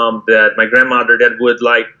grandmother that would,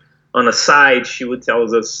 like, on a side, she would tell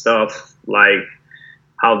us stuff like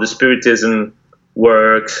how the Spiritism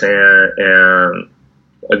works, and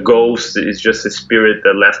a ghost is just a spirit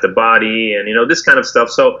that left the body, and this kind of stuff.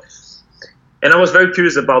 So, and I was very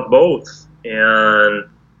curious about both, and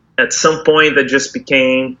at some point I just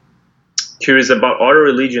became curious about other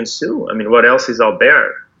religions too. I mean, what else is out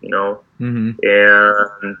there, Mm-hmm.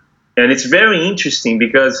 And it's very interesting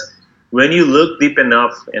because when you look deep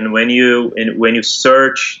enough and when you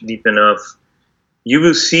search deep enough, you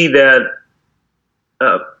will see that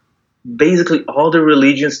basically all the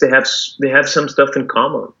religions, they have some stuff in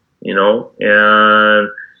common, and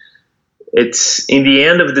it's, in the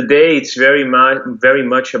end of the day, it's very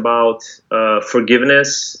much about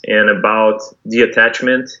forgiveness and about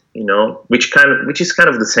detachment, which is kind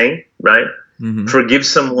of the same, right? Mm-hmm. Forgive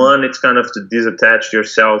someone, it's kind of to disattach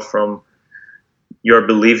yourself from your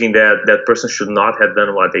believing that person should not have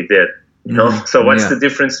done what they did. So what's the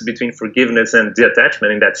difference between forgiveness and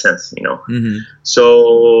detachment in that sense? Mm-hmm.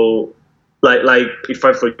 So like if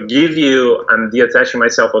I forgive you, I'm detaching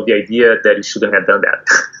myself of the idea that you shouldn't have done that,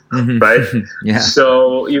 mm-hmm. right? Yeah.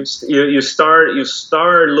 So you start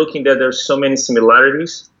looking that there's so many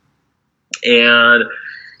similarities, and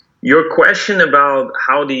your question about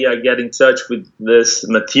how do I get in touch with this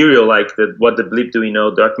material, like what the bleep do we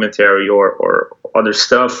know documentary or other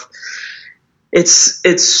stuff.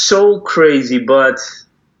 It's so crazy, but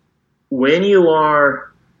when you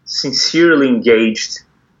are sincerely engaged,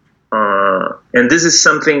 and this is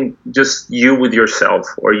something just you with yourself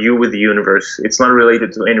or you with the universe, it's not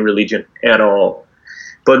related to any religion at all.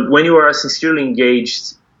 But when you are sincerely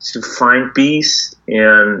engaged to find peace,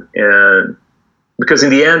 and because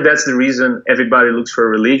in the end, that's the reason everybody looks for a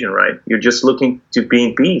religion, right? You're just looking to be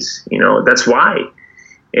in peace, that's why.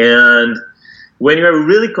 And when you're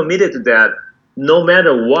really committed to that, no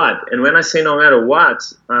matter what, and when I say no matter what,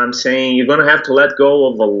 I'm saying you're going to have to let go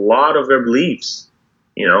of a lot of your beliefs,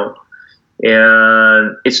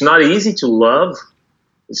 and it's not easy to love.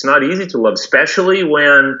 It's not easy to love, especially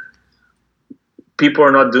when people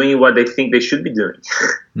are not doing what they think they should be doing,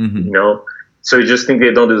 mm-hmm. So you just think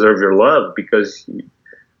they don't deserve your love, because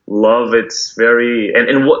love, it's very,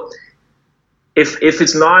 and what if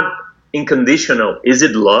it's not unconditional, is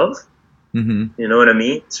it love? Mm-hmm. You know what I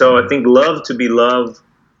mean? So I think love, to be love,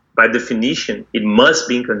 by definition, it must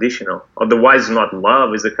be unconditional. Otherwise, not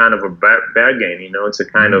love. Is a kind of a bargain. You know, it's a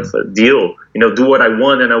kind of a deal. You know, do what I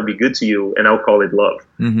want and I'll be good to you, and I'll call it love.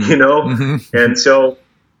 Mm-hmm. You know, Mm-hmm. and so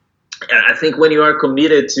I think when you are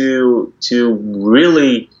committed to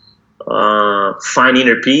really find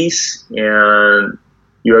inner peace, and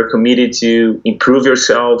you are committed to improve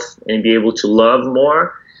yourself and be able to love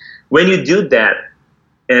more, when you do that,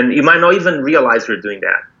 and you might not even realize you're doing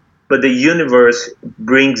that, but the universe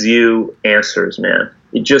brings you answers, man.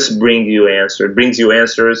 It just brings you answers. It brings you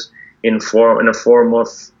answers in a form of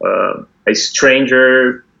a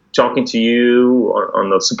stranger talking to you on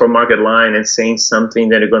the supermarket line and saying something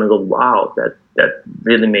that you're going to go, wow, that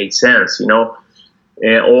really made sense, you know?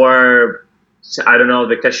 Or, I don't know,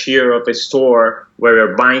 the cashier of a store where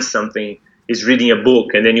you're buying something is reading a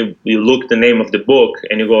book, and then you look the name of the book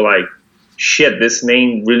and you go like, shit, this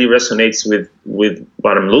name really resonates with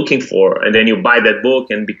what I'm looking for. And then you buy that book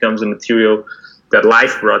and it becomes a material that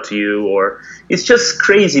life brought to you. Or it's just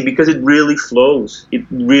crazy, because it really flows. It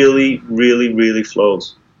really, really, really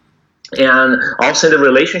flows. And also in the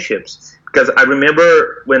relationships, because I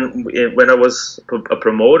remember when I was a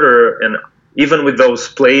promoter, and even with those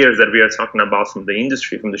players that we are talking about from the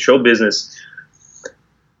industry, from the show business,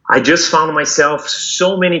 I just found myself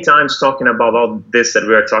so many times talking about all this that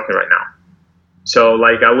we are talking right now. So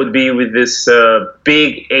like I would be with this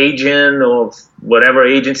big agent of whatever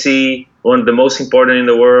agency, one of the most important in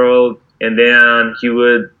the world, and then he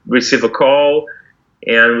would receive a call,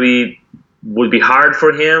 and we would be hard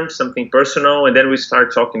for him, something personal, and then we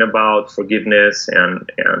start talking about forgiveness and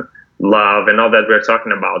love and all that we're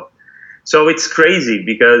talking about. So it's crazy,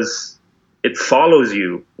 because it follows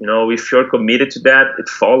you. You know, if you're committed to that, it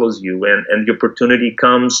follows you, and the opportunity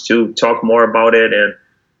comes to talk more about it and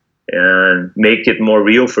make it more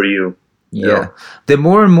real for you. Yeah, know? the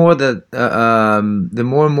more and more that the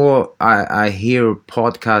more and more I hear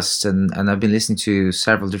podcasts, and I've been listening to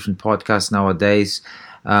several different podcasts nowadays,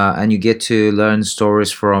 and you get to learn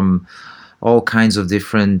stories from all kinds of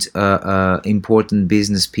different important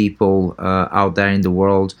business people out there in the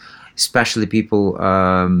world, especially people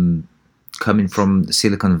coming from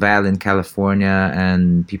Silicon Valley in California,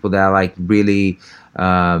 and people that are like really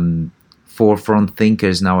forefront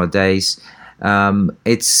thinkers nowadays. The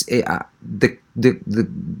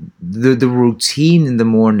routine in the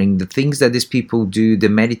morning, the things that these people do, the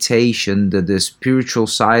meditation, the spiritual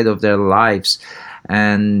side of their lives,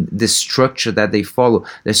 and the structure that they follow.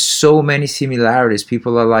 There's so many similarities.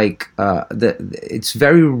 People are like, it's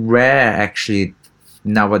very rare actually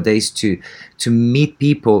nowadays to meet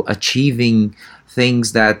people achieving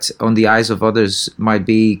things that on the eyes of others might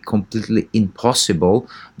be completely impossible,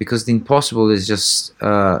 because the impossible is just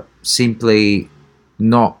simply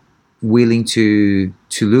not willing to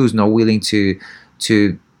lose, not willing to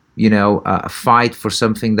fight for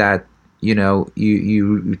something that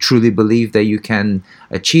you truly believe that you can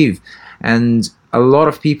achieve. And a lot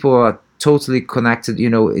of people are totally connected.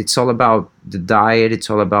 It's all about the diet, it's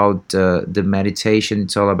all about the meditation,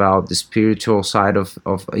 it's all about the spiritual side of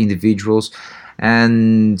individuals.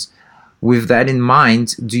 And with that in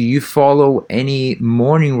mind, do you follow any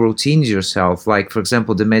morning routines yourself? Like, for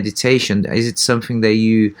example, the meditation, is it something that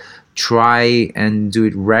you try and do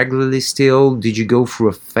it regularly still? Did you go through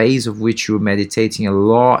a phase of which you were meditating a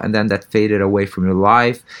lot and then that faded away from your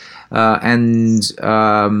life? Was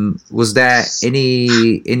there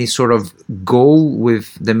any sort of goal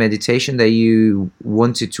with the meditation that you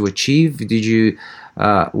wanted to achieve? Did you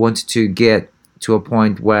wanted to get to a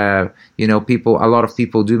point where a lot of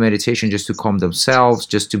people do meditation just to calm themselves,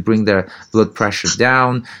 just to bring their blood pressure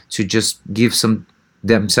down, to just give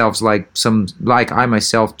themselves like I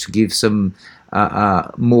myself, to give some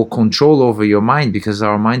more control over your mind, because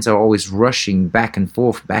our minds are always rushing back and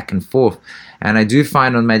forth. And I do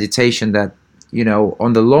find on meditation that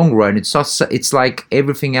on the long run, it's like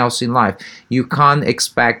everything else in life. You can't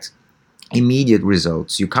expect immediate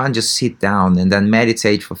results. You can't just sit down and then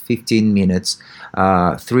meditate for 15 minutes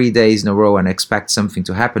 3 days in a row and expect something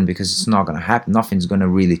to happen, because it's not going to happen. Nothing's going to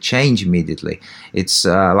really change immediately. It's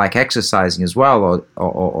like exercising as well,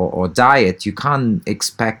 or diet. You can't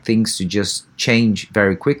expect things to just change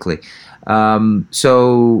very quickly.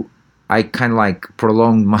 So I kind of like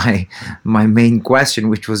prolonged my main question,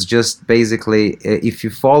 which was just basically if you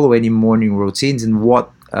follow any morning routines, and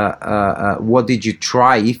what did you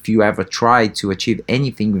try, if you ever tried to achieve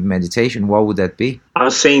anything with meditation, what would that be? I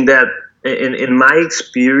was saying that in my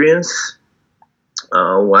experience,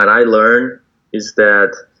 What I learned is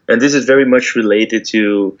that, and this is very much related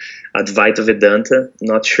to Advaita Vedanta.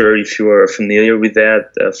 Not sure if you are familiar with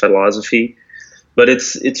that philosophy, but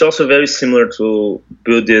it's also very similar to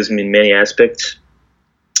Buddhism in many aspects.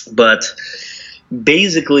 But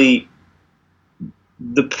basically,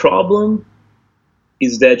 the problem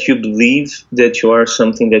is that you believe that you are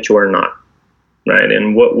something that you are not, right?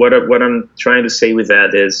 And what I'm trying to say with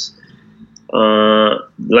that is,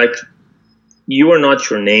 like, you are not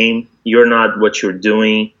your name, you're not what you're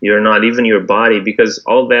doing, you're not even your body, because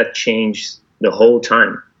all that changed the whole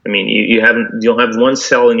time. I mean, you don't have one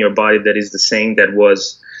cell in your body that is the same that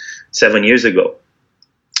was 7 years ago.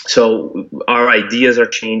 So our ideas are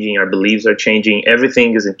changing, our beliefs are changing,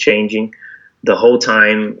 everything is changing the whole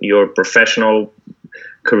time. Your professional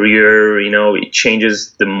career, it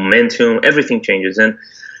changes, the momentum, everything changes. And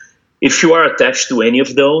if you are attached to any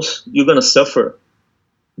of those, you're going to suffer,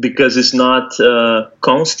 because it's not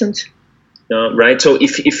constant, right? So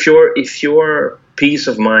if your peace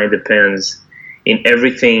of mind depends in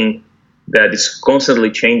everything that is constantly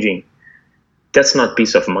changing, that's not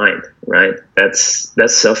peace of mind, right? That's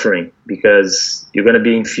suffering, because you're going to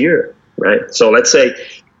be in fear, right? So let's say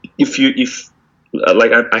if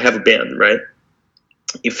I have a band, right?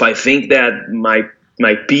 If I think that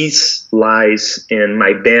my peace lies in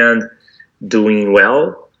my band doing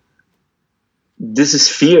well, this is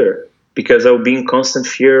fear, because I'll be in constant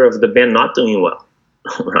fear of the band not doing well,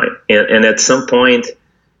 right? And at some point,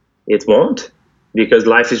 it won't, because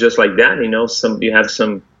life is just like that. You have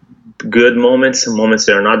some good moments, some moments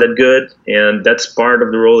that are not that good, and that's part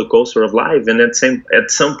of the roller coaster of life. And at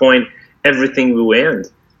some point, everything will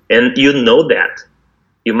end, and you know that.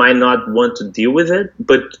 You might not want to deal with it,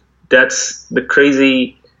 but that's the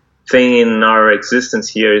crazy thing in our existence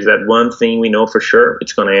here, is that one thing we know for sure: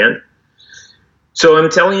 it's going to end. So I'm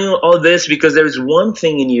telling you all this because there is one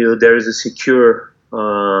thing in you. There is a secure,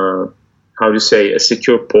 a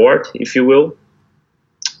secure port, if you will,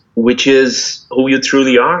 which is who you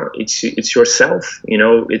truly are. It's yourself.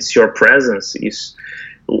 It's your presence.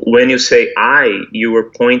 When you say I, you are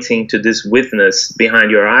pointing to this witness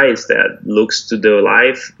behind your eyes that looks to the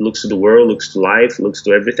life, looks to the world, looks to life, looks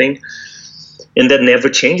to everything, and that never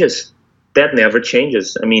changes. That never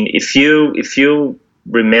changes. I mean, if you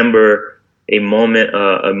remember a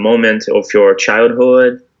moment of your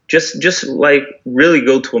childhood, just like really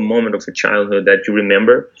go to a moment of your childhood that you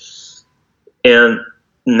remember, and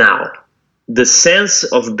now the sense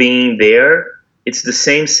of being there, it's the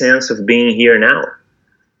same sense of being here now.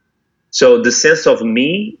 So the sense of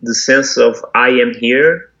me, the sense of I am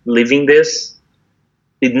here living this,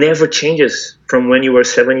 it never changes from when you were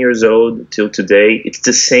 7 years old till today. It's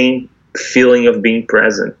the same feeling of being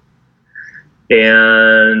present.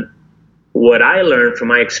 And what I learned from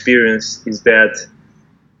my experience is that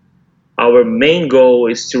our main goal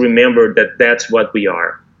is to remember that that's what we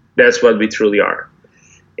are. That's what we truly are.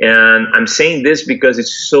 And I'm saying this because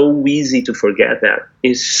it's so easy to forget that.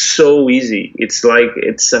 It's so easy. It's like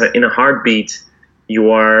in a heartbeat,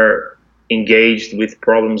 you are engaged with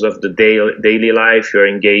problems of the daily life. You're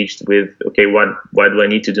engaged with, okay, what do I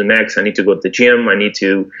need to do next? I need to go to the gym. I need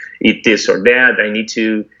to eat this or that. I need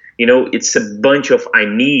to, it's a bunch of I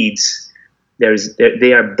needs.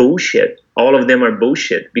 They are bullshit. All of them are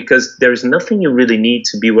bullshit, because there's nothing you really need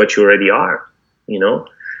to be what you already are,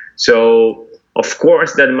 So, of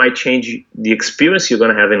course, that might change the experience you're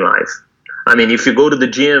going to have in life. I mean, if you go to the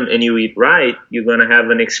gym and you eat right, you're going to have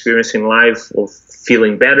an experience in life of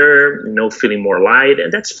feeling better, feeling more light, and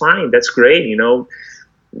that's fine. That's great. You're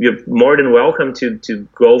more than welcome to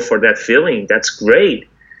go for that feeling. That's great.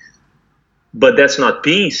 But that's not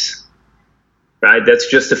peace, right? That's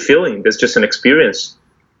just a feeling. That's just an experience.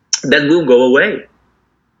 That will go away.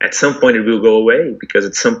 At some point, it will go away, because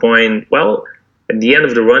at some point, at the end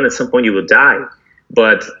of the run, at some point you will die.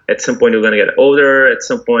 But at some point you're going to get older. At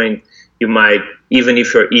some point you might, even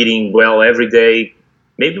if you're eating well every day,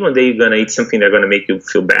 maybe one day you're going to eat something that's going to make you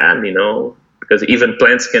feel bad, because even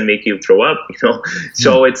plants can make you throw up,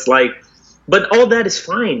 So it's like, but all that is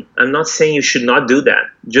fine. I'm not saying you should not do that.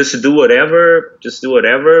 Just do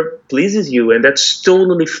whatever pleases you, and that's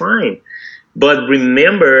totally fine. But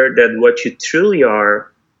remember that what you truly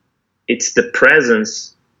are, it's the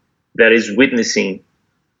presence that is witnessing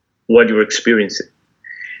what you're experiencing.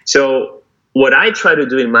 So what I try to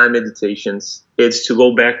do in my meditations is to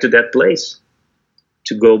go back to that place,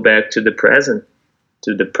 to go back to the present,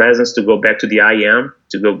 to go back to the I am,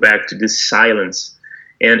 to go back to this silence.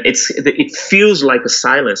 And it feels like a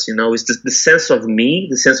silence, it's the sense of me,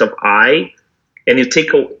 the sense of I, and you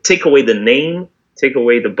take away the name, take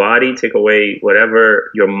away the body, take away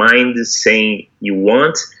whatever your mind is saying you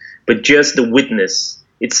want, but just the witness.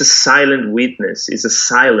 It's a silent witness. It's a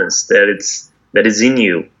silence that is in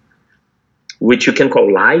you, which you can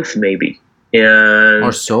call life, maybe, and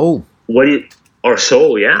Or soul. Or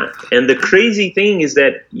soul, yeah. And the crazy thing is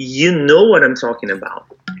that you know what I'm talking about,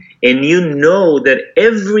 and you know that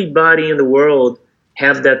everybody in the world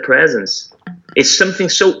have that presence. It's something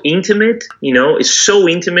so intimate, it's so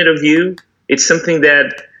intimate of you. It's something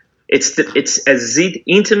that it's as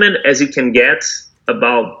intimate as you can get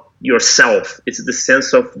about yourself. It's the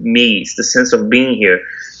sense of me. It's the sense of being here.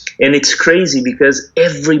 And it's crazy because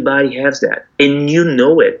everybody has that, and you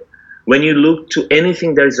know it. When you look to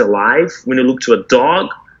anything that is alive, when you look to a dog,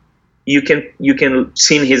 you can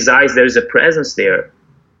see in his eyes there is a presence there.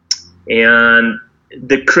 And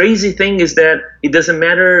the crazy thing is that it doesn't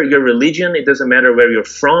matter your religion, it doesn't matter where you're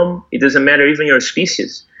from, it doesn't matter even your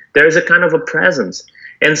species. There is a kind of a presence.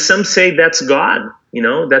 And some say that's God,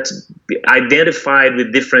 that's identified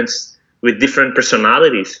with different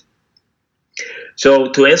personalities. So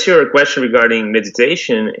to answer your question regarding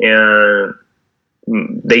meditation and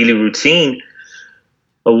daily routine,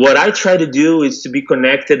 what I try to do is to be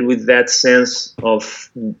connected with that sense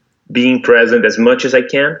of being present as much as I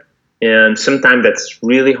can. And sometimes that's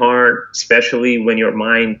really hard, especially when your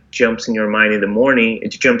mind jumps in your mind in the morning. It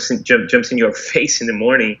jumps in your face in the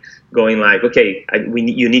morning, going like, okay,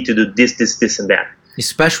 you need to do this, and that.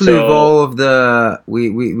 Especially with all of the,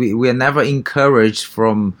 we are never encouraged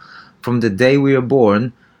from the day we are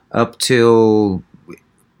born up till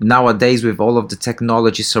nowadays with all of the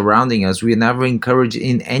technology surrounding us. We are never encouraged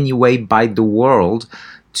in any way by the world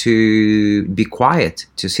to be quiet,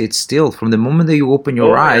 to sit still. From the moment that you open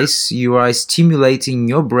your eyes, you are stimulating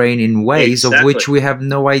your brain in ways of which we have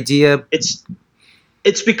no idea.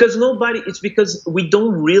 It's because we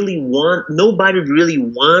don't really nobody really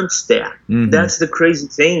wants that. Mm-hmm. That's the crazy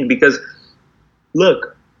thing, because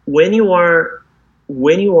look, when you are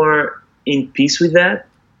in peace with that,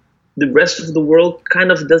 the rest of the world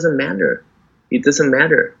kind of doesn't matter. It doesn't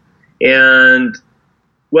matter. And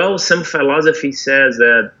well, some philosophy says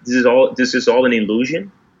that this is all an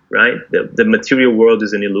illusion, right? The material world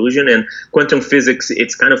is an illusion, and quantum physics,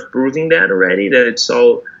 it's kind of proving that already, that it's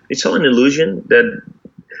all an illusion. That,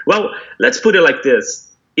 well, let's put it like this: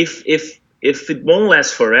 if it won't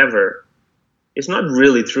last forever, it's not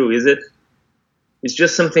really true, is it? It's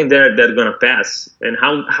just something that's gonna pass. And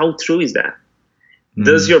how true is that? Mm-hmm.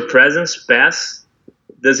 Does your presence pass?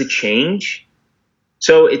 Does it change?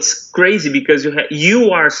 So it's crazy, because you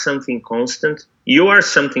are something constant, you are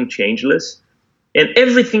something changeless, and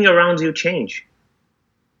everything around you change.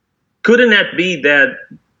 Couldn't that be that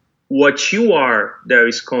what you are there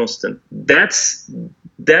is constant? That's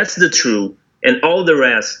the truth, and all the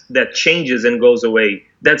rest that changes and goes away,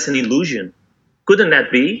 that's an illusion. Couldn't that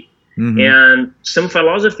be? Mm-hmm. And some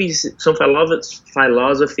philosophies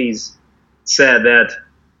said that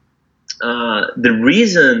the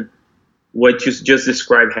reason what you just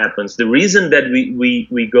described happens, the reason that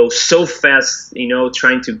we go so fast,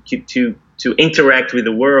 trying to interact with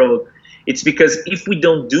the world, it's because if we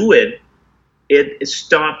don't do it, it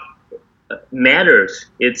stop matters.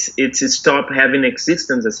 It stop having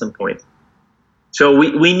existence at some point. So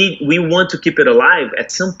we want to keep it alive.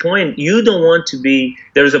 At some point, you don't want to be.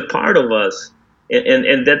 There's a part of us,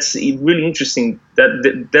 and that's really interesting.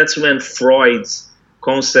 That's when Freud's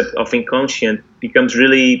concept of inconscient comes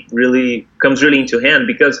really into hand,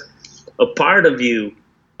 because a part of you,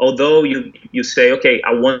 although you say, okay,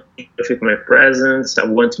 I want to fit my presence, I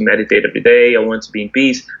want to meditate every day, I want to be in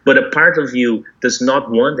peace, but a part of you does not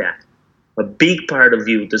want that. A big part of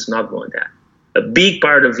you does not want that. A big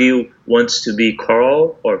part of you wants to be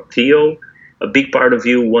Carl or Theo. A big part of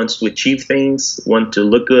you wants to achieve things, want to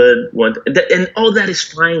look good, and all that is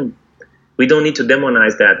fine. We don't need to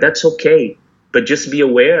demonize that. That's okay. But just be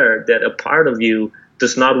aware that a part of you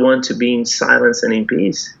does not want to be in silence and in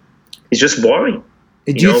peace. It's just boring.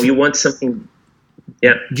 You want something.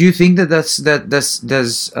 Yeah. Do you think there's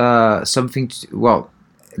something?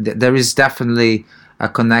 There is definitely a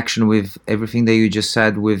connection with everything that you just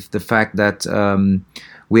said, with the fact that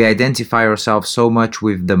we identify ourselves so much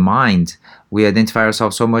with the mind. We identify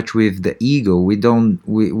ourselves so much with the ego. We don't.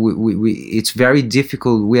 It's very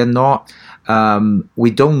difficult. We are not.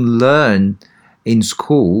 We don't learn in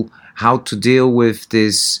school how to deal with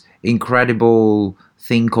this incredible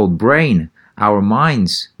thing called brain, our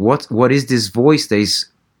minds. What is this voice that is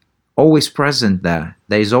always present there,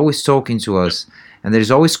 that is always talking to us, and that is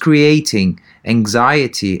always creating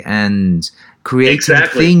anxiety and creating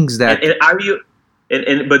things that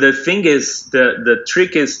but the thing is, the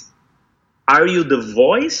trick is, are you the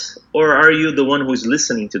voice or are you the one who's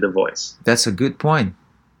listening to the voice? That's a good point.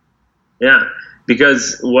 Yeah,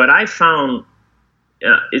 because what I found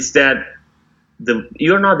is that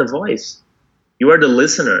you're not the voice. You are the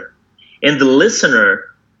listener. And the listener,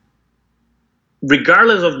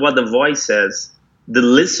 regardless of what the voice says, the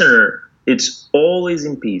listener, it's always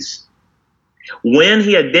in peace. When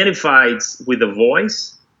he identifies with the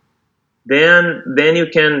voice, then you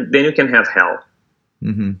can have hell,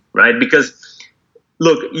 right? Because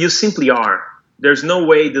look, you simply are. There's no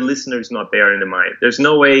way the listener is not there in the mind. There's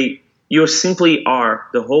no way. You simply are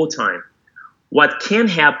the whole time. What can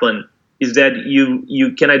happen is that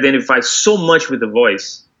you can identify so much with the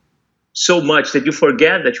voice, so much that you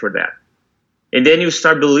forget that you're that. And then you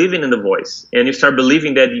start believing in the voice, and you start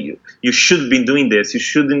believing that you should be doing this.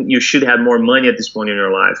 You should have more money at this point in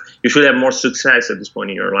your life. You should have more success at this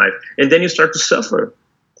point in your life. And then you start to suffer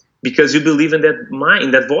because you believe in that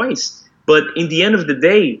mind, that voice. But in the end of the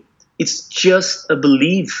day, it's just a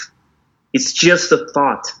belief. It's just a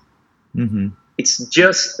thought. It's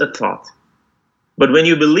just a thought. But when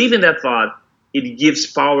you believe in that thought, it gives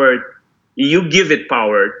power. You give it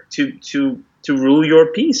power to rule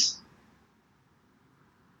your peace.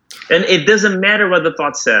 And it doesn't matter what the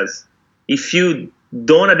thought says. If you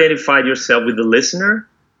don't identify yourself with the listener,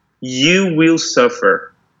 you will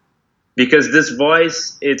suffer. Because this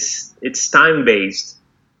voice, it's time-based.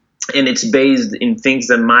 And it's based in things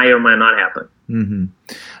that might or might not happen.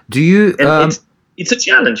 Do you... It's a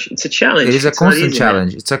challenge. It's a challenge. It is a constant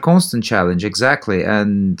challenge. Man. It's a constant challenge, exactly.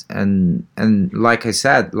 And like I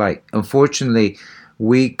said, like, unfortunately,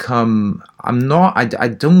 I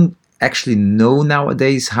don't actually know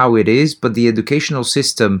nowadays how it is, but the educational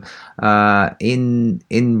system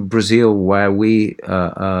in Brazil, where we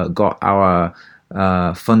got our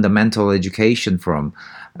fundamental education from,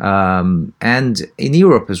 and in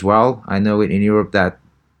Europe as well. I know in Europe that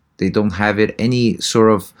they don't have it any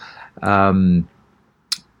sort of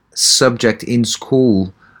subject in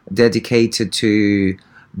school dedicated to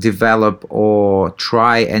develop or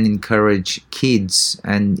try and encourage kids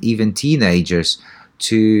and even teenagers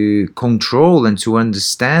to control and to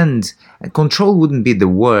understand. Control wouldn't be the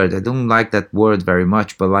word. I don't like that word very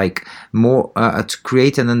much, but like more to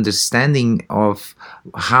create an understanding of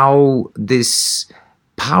how this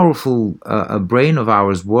powerful brain of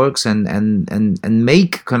ours works and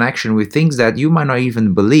make connection with things that you might not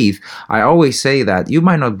even believe. I always say that you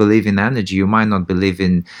might not believe in energy, you might not believe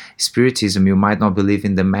in spiritism, you might not believe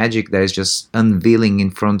in the magic that is just unveiling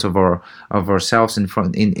in front of ourselves, in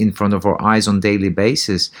front of our eyes on daily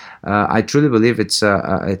basis. I truly believe it's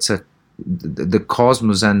the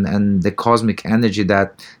cosmos and the cosmic energy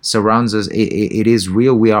that surrounds us. It is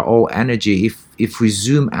real. We are all energy. If we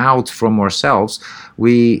zoom out from ourselves,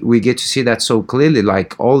 we get to see that so clearly,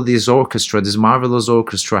 like all this marvelous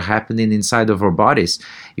orchestra happening inside of our bodies.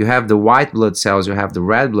 You have the white blood cells, you have the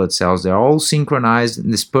red blood cells. They're all synchronized in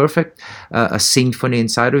this perfect symphony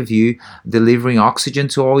inside of you, delivering oxygen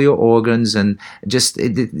to all your organs, and just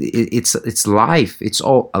it's life. It's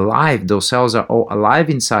all alive. Those cells are all alive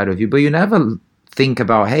inside of you, but you never think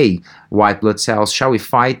about, hey, white blood cells, shall we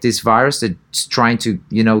fight this virus that's trying to,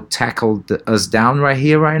 tackle us down right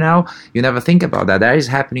here, right now? You never think about that. That is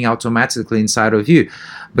happening automatically inside of you,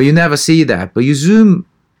 but you never see that. But you zoom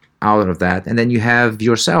out of that, and then you have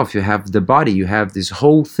yourself, you have the body, you have this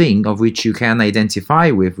whole thing of which you can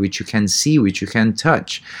identify with, which you can see, which you can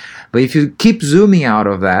touch. But if you keep zooming out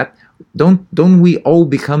of that, don't we all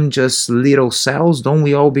become just little cells? Don't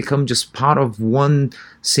we all become just part of one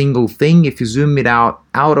single thing? If you zoom it out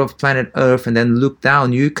of planet Earth and then look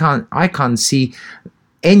down, I can't see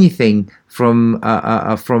anything from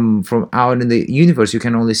out in the universe. You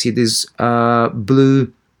can only see this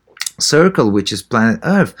blue circle, which is planet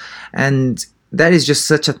Earth, and that is just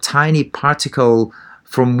such a tiny particle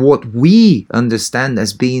from what we understand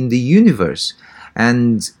as being the universe.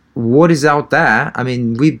 And what is out there? I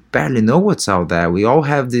mean, we barely know what's out there. We all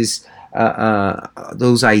have these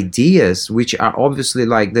those ideas, which are obviously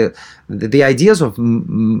like the ideas of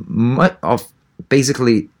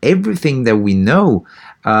basically everything that we know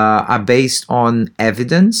are based on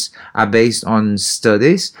evidence, are based on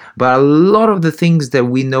studies. But a lot of the things that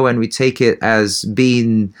we know and we take it as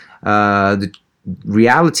being the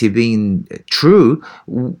reality, being true,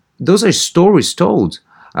 those are stories told.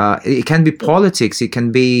 It can be politics, it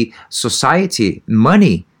can be society,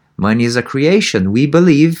 money. Money is a creation. We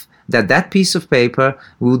believe that piece of paper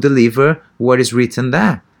will deliver what is written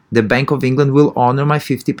there. The Bank of England will honor my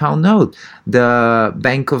 £50 note. The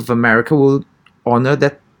Bank of America will honor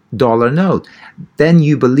that dollar note. Then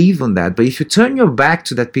you believe on that. But if you turn your back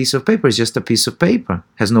to that piece of paper, it's just a piece of paper,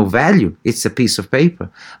 has no value. It's a piece of paper.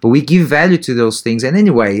 But we give value to those things. And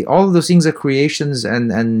anyway, all of those things are creations,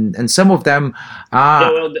 and some of them are.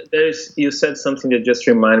 Yeah, well, you said something that just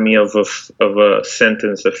reminded me of a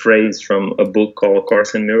sentence, a phrase from a book called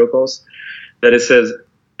Course in Miracles, that it says,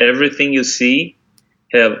 everything you see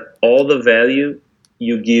have all the value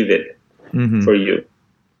you give it for you.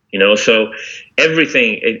 You know, so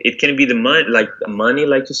everything, it can be the money,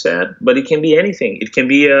 like you said, but it can be anything. It can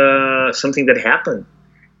be something that happened.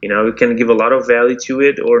 You know, you can give a lot of value to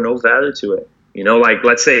it or no value to it. You know, like,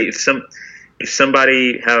 let's say if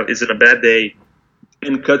somebody is in a bad day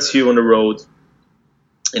and cuts you on the road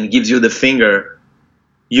and gives you the finger,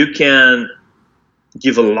 you can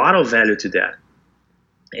give a lot of value to that.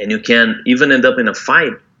 And you can even end up in a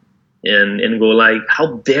fight and go like,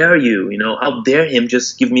 how dare you, you know, how dare him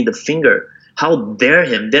just give me the finger? How dare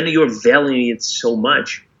him? Then you're valuing it so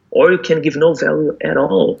much. Or you can give no value at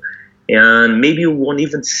all. And maybe you won't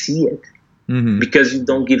even see it because you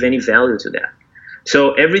don't give any value to that.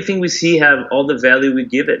 So everything we see have all the value we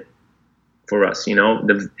give it for us, you know.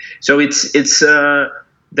 So it's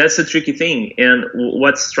that's the tricky thing. And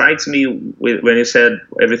what strikes me when you said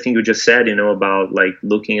everything you just said, you know, about like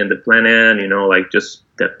looking at the planet, you know, like just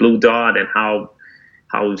that blue dot and how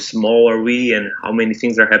small are we and how many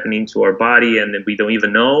things are happening to our body and we don't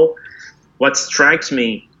even know. What strikes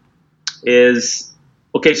me is,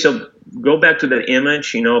 okay, so go back to that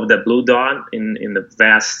image, you know, of that blue dot in the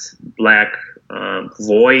vast black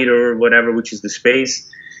void or whatever, which is the space.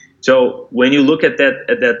 So when you look at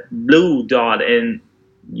that blue dot and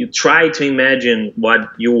you try to imagine what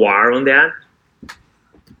you are on that,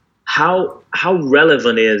 how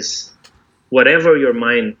relevant is whatever your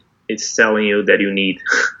mind is telling you that you need,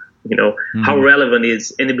 you know, how relevant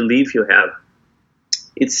is any belief you have?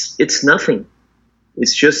 It's nothing.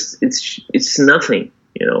 It's just, it's nothing,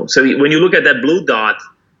 you know. So when you look at that blue dot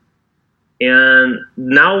and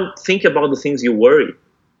now think about the things you worry,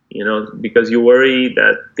 you know, because you worry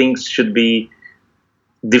that things should be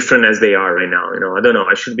different as they are right now. You know, I don't know,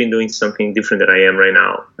 I should be doing something different than I am right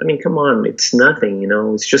now. I mean, come on, it's nothing, you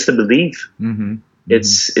know, it's just a belief.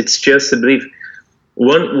 It's just a belief.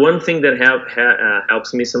 One thing that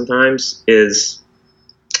helps me sometimes is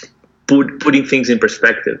putting things in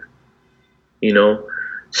perspective, you know.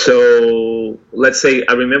 So let's say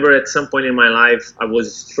I remember at some point in my life I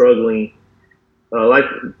was struggling, like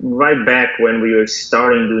right back when we were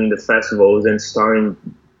starting doing the festivals and starting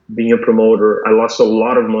being a promoter. I lost a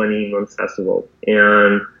lot of money on festival,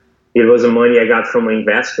 and it was the money I got from an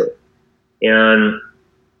investor, and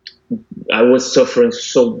I was suffering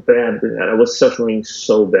so bad with that. I was suffering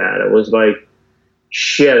so bad. I was like,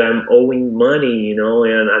 shit, I'm owing money, you know,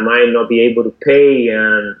 and I might not be able to pay,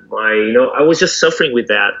 and I was just suffering with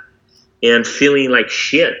that and feeling like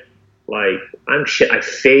shit, like I'm shit, I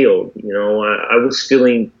failed, you know. I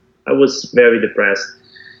was very depressed,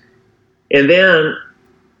 and then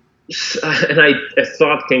a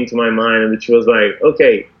thought came to my mind, which was like,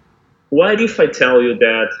 okay, what if I tell you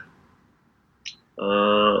that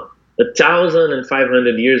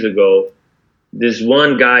 1,500 years ago, this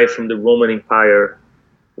one guy from the Roman Empire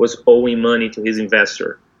was owing money to his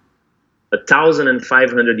investor?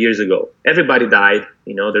 1,500 years ago, everybody died.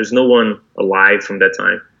 You know, there's no one alive from that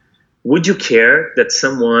time. Would you care that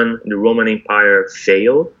someone in the Roman Empire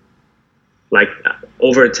failed, like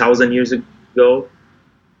over 1,000 years ago?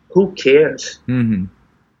 Who cares?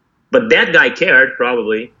 But that guy cared,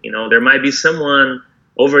 probably. You know, there might be someone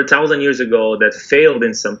over 1,000 years ago that failed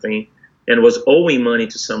in something and was owing money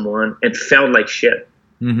to someone and felt like shit.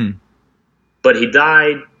 But he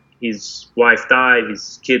died, his wife died,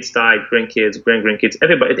 his kids died, grandkids, grandkids,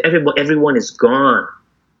 everyone is gone.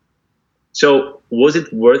 So was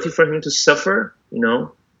it worth it for him to suffer? You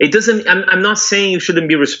know, it doesn't, I'm not saying you shouldn't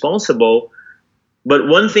be responsible, but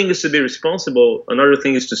one thing is to be responsible, another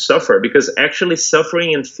thing is to suffer, because actually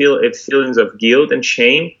suffering and feelings of guilt and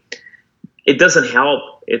shame, it doesn't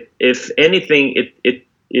help. If anything,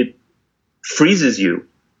 it freezes you.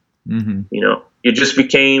 You know, you just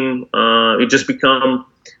become, how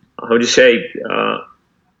would you say,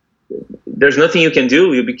 there's nothing you can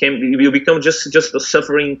do. You become just a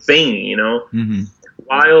suffering thing, you know.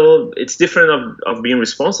 While it's different of being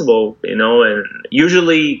responsible, you know, and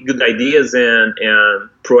usually good ideas and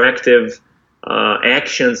proactive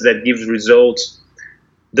actions that give results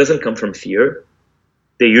doesn't come from fear.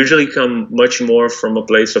 They usually come much more from a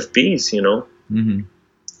place of peace, you know.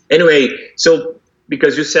 Anyway, so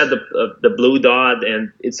because you said the blue dot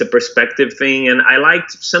and it's a perspective thing, and I like,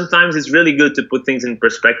 sometimes it's really good to put things in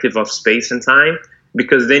perspective of space and time,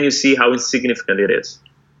 because then you see how insignificant it is.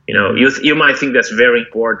 You know, you might think that's very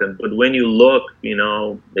important, but when you look, you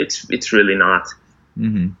know, it's really not.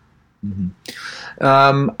 Mm-hmm. Mm-hmm.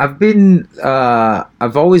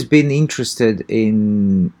 I've always been interested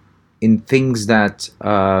in things that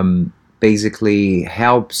basically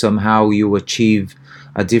help somehow you achieve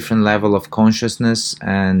a different level of consciousness,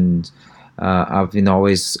 and I've been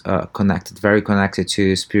always very connected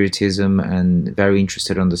to spiritism and very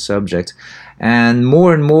interested on the subject. And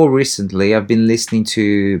more recently, I've been listening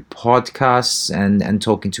to podcasts and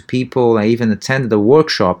talking to people. I even attended a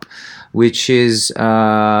workshop, which is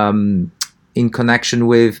in connection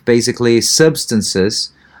with basically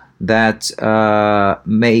substances that not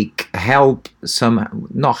help,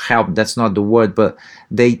 that's not the word, but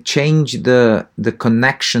they change the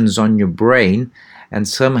connections on your brain and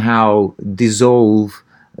somehow dissolve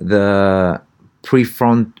the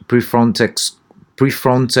prefrontal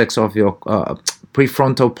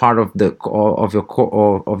part of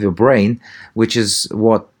your brain, which is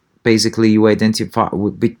what basically you identify,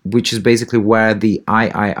 which is basically where the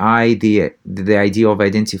the idea of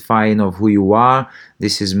identifying of who you are,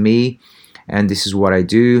 this is me, and this is what I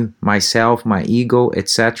do, myself, my ego,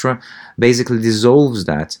 etc., basically dissolves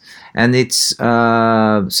that. And it's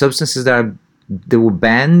substances that were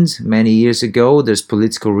banned many years ago. There's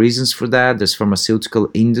political reasons for that. There's the pharmaceutical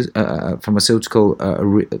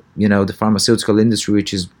industry,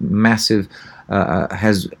 which is massive,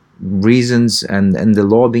 has reasons, and the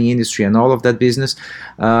lobbying industry and all of that business.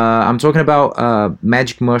 I'm talking about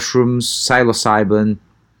magic mushrooms, psilocybin,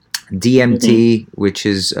 DMT, which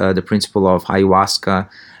is the principle of ayahuasca,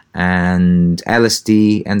 and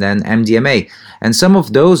LSD, and then MDMA. And some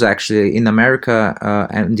of those, actually, in America,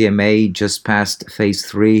 MDMA just passed phase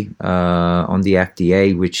 3 on the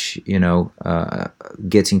FDA, which, you know,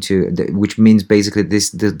 which means basically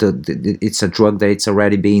it's a drug that it's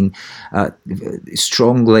already been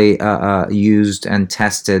strongly used and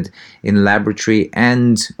tested in laboratory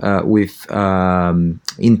and with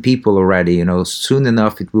in people already. You know, soon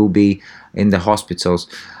enough it will be in the hospitals.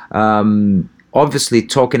 Obviously,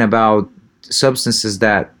 talking about substances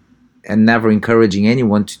that, and never encouraging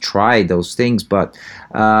anyone to try those things, but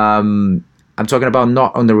I'm talking about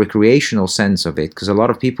not on the recreational sense of it, because a lot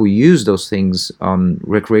of people use those things on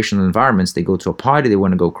recreational environments. They go to a party, they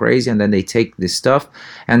want to go crazy, and then they take this stuff,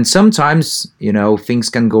 and sometimes, you know, things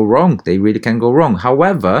can go wrong. They really can go wrong.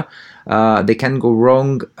 However, they can go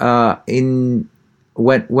wrong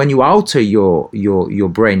when you alter your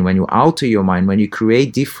brain, when you alter your mind, when you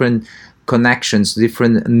create different connections,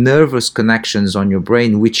 different nervous connections on your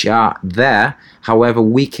brain, which are there. However,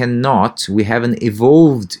 we haven't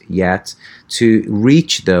evolved yet to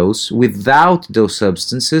reach those without those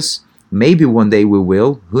substances. Maybe one day we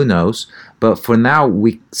will, who knows? But for now,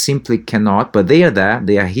 we simply cannot. But they are there.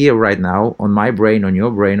 They are here right now on my brain, on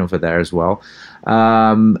your brain over there as well.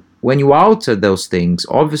 When you alter those things,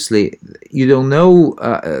 obviously, you don't know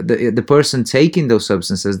the person taking those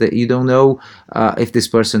substances, that you don't know if this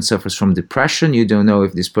person suffers from depression. You don't know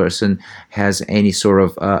if this person has any sort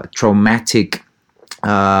of traumatic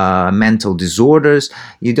mental disorders.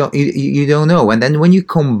 You don't know. And then when you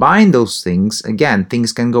combine those things, again,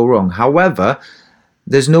 things can go wrong. However,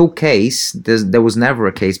 there's no case. There was never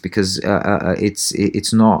a case, because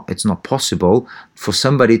it's not possible for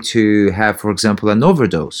somebody to have, for example, an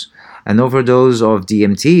overdose of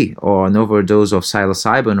DMT, or an overdose of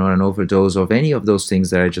psilocybin, or an overdose of any of those things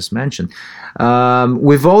that I just mentioned.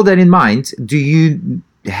 With all that in mind, do you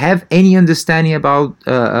have any understanding about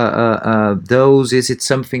those? Is it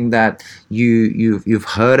something that you've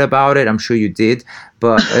heard about it? I'm sure you did,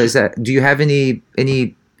 but do you have any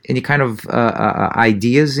kind of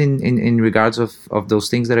ideas in regards of those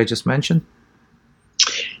things that I just mentioned?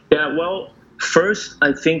 Yeah, well, first,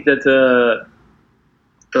 I think that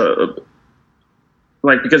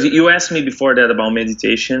because you asked me before that about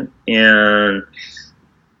meditation, and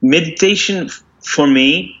meditation for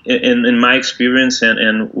me, in my experience,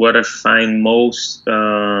 and what I find most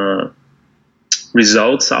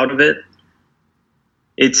results out of it,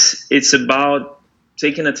 it's about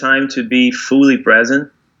taking the time to be fully present.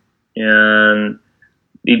 And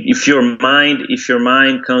if your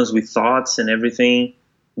mind comes with thoughts and everything,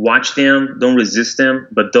 watch them, don't resist them,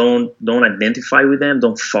 but don't identify with them,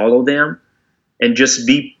 don't follow them, and just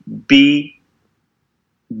be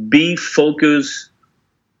focused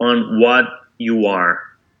on what you are.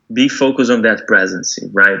 Be focused on that presence,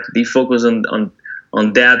 right? Be focused on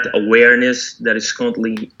that awareness that is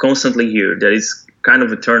constantly here, that is kind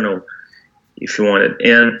of eternal, if you want it.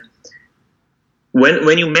 And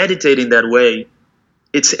when you meditate in that way,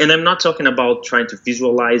 and I'm not talking about trying to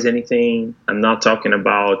visualize anything. I'm not talking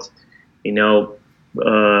about, you know,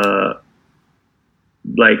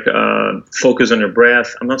 focus on your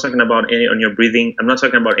breath. I'm not talking about on your breathing. I'm not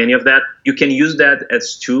talking about any of that. You can use that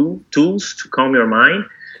as tools to calm your mind,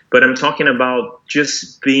 but I'm talking about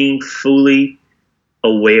just being fully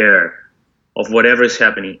aware of whatever is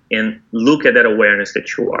happening and look at that awareness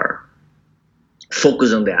that you are.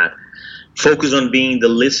 Focus on that. Focus on being the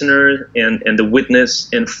listener and the witness,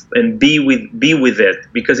 and be with it,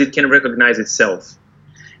 because it can recognize itself.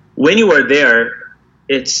 When you are there,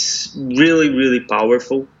 it's really, really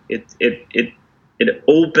powerful. It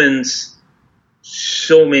opens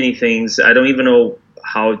so many things. I don't even know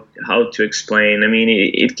how to explain. I mean,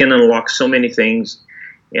 it can unlock so many things,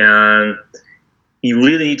 and you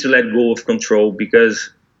really need to let go of control, because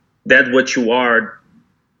that what you are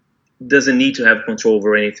doesn't need to have control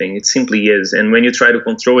over anything. It simply is. And when you try to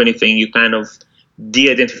control anything, you kind of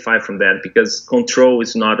de-identify from that, because control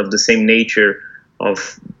is not of the same nature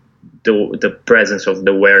of the presence of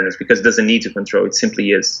the awareness, because it doesn't need to control. It simply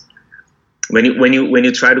is. When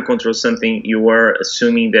you try to control something, you are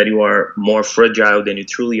assuming that you are more fragile than you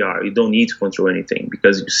truly are. You don't need to control anything,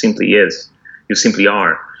 because you simply is. You simply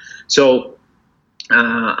are. So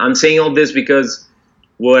I'm saying all this because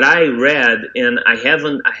what I read, and I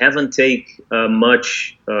haven't taken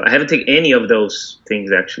any of those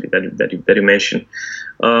things actually that you mentioned.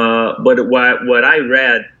 But what I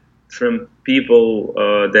read from people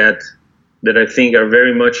that I think are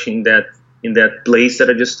very much in that place that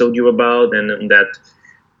I just told you about, and in that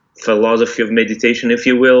philosophy of meditation, if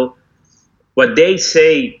you will, what they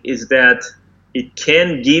say is that it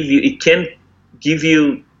can give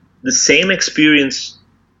you the same experience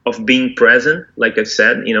of being present. Like I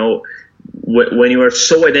said, when you are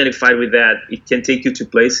so identified with that, it can take you to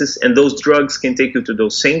places, and those drugs can take you to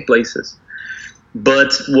those same places.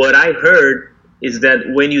 But what I heard is that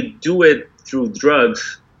when you do it through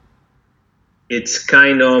drugs, it's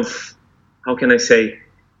kind of, how can I say,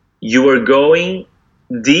 you are going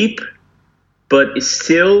deep, but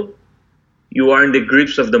still you are in the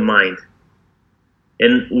grips of the mind.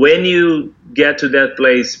 And when you get to that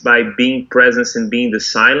place by being present and being the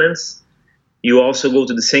silence, you also go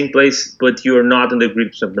to the same place, but you are not in the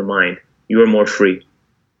grips of the mind. You are more free.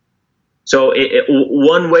 So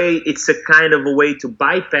one way, it's a kind of a way to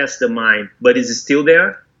bypass the mind, but it's still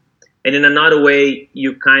there. And in another way,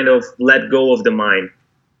 you kind of let go of the mind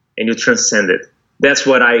and you transcend it. That's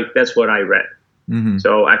what I read. Mm-hmm.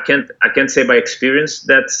 So I can't say by experience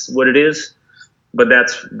that's what it is, but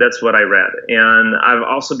that's what I read. And I've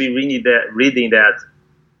also been reading that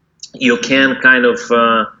you can kind of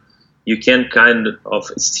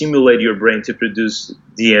stimulate your brain to produce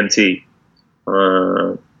DMT.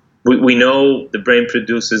 We know the brain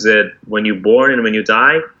produces it when you're born and when you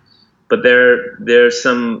die, but there's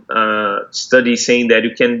some studies saying that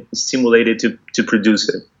you can stimulate it to produce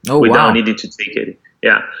it without needing to take it.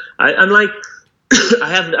 Yeah, I'm like, I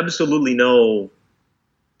have absolutely no,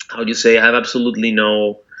 I have absolutely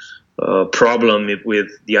no problem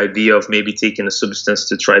with the idea of maybe taking a substance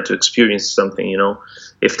to try to experience something,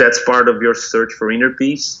 If that's part of your search for inner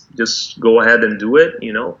peace, just go ahead and do it,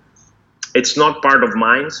 It's not part of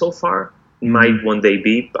mine so far. It might one day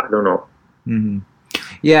be, but I don't know. Mm-hmm.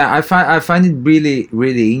 Yeah, I find it really,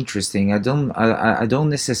 really interesting. I don't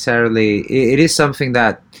necessarily. It is something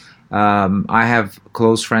that I have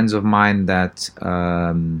close friends of mine that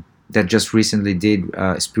just recently did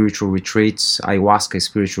spiritual retreats, ayahuasca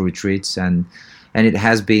spiritual retreats, and it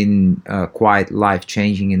has been quite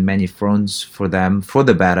life-changing in many fronts for them, for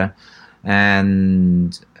the better.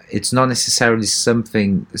 And it's not necessarily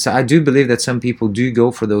something. So I do believe that some people do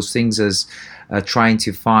go for those things as trying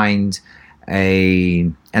to find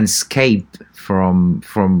an escape from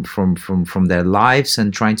their lives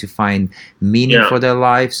and trying to find meaning for their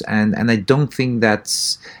lives, and I don't think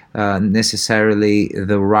that's necessarily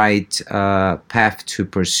the right path to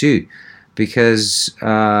pursue, because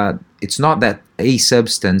it's not that a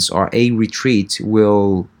substance or a retreat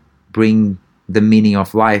will bring the meaning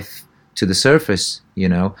of life to the surface.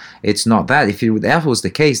 It's not that. If that was the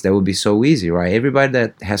case, that would be so easy, right? Everybody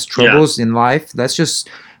that has troubles in life, let's just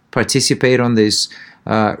participate on this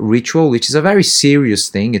ritual, which is a very serious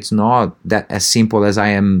thing. It's not that as simple as I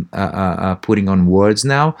am putting on words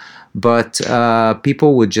now, but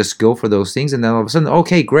people would just go for those things, and then all of a sudden,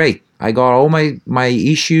 okay, great, I got all my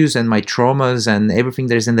issues and my traumas and everything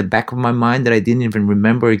that is in the back of my mind that I didn't even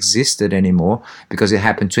remember existed anymore because it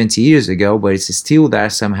happened 20 years ago, but it's still there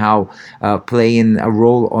somehow playing a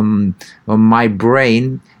role on my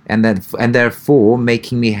brain, and therefore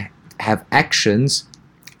making me have actions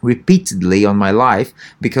repeatedly on my life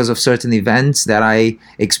because of certain events that I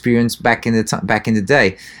experienced back in the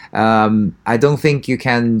day. I don't think you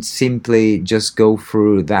can simply just go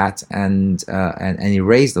through that and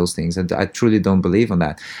erase those things. I truly don't believe on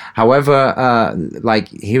that. However, like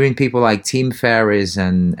hearing people like Tim Ferriss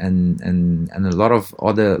and a lot of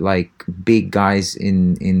other like big guys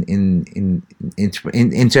in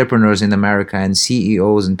entrepreneurs in America and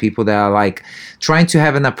CEOs and people that are like trying to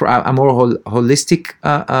have a more holistic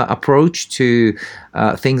approach to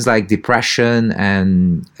things like depression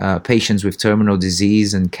and patients with terminal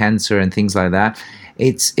disease and cancer and things like that.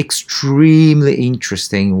 It's extremely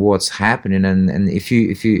interesting what's happening, and if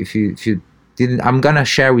you didn't, I'm gonna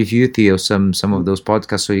share with you, Theo, some of those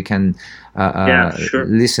podcasts so you can Sure.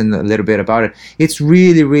 listen a little bit about it. It's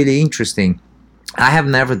really, really interesting. I have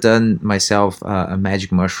never done myself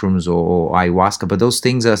magic mushrooms or ayahuasca, but those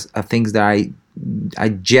things are things that I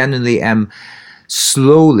genuinely am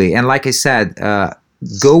slowly, and like I said,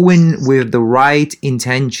 going with the right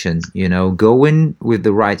intention, going with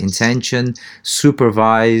the right intention,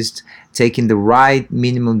 supervised, taking the right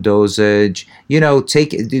minimum dosage,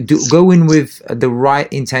 going with the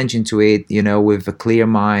right intention to it, with a clear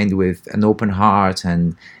mind, with an open heart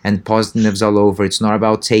and positives all over. It's not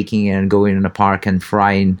about taking it and going in a park and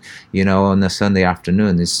frying, on a Sunday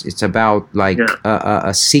afternoon. It's about like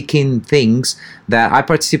seeking things that I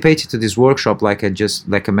participated to this workshop, like I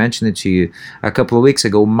mentioned it to you a couple of weeks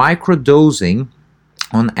ago, microdosing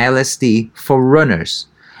on LSD for runners.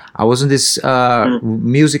 I was in this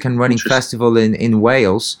music and running festival in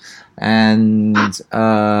Wales, and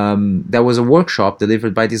there was a workshop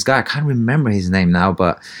delivered by this guy. I can't remember his name now,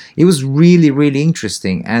 but it was really, really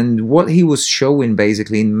interesting. And what he was showing,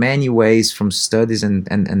 basically, in many ways from studies and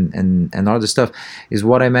other stuff, is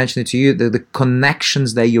what I mentioned to you, the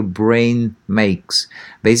connections that your brain makes.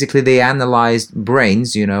 Basically, they analyzed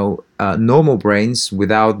brains, normal brains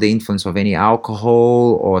without the influence of any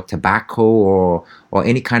alcohol or tobacco or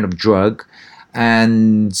any kind of drug,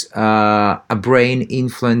 and a brain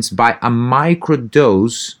influenced by a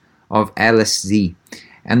microdose of LSD.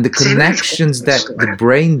 And the connections that the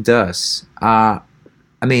brain does are,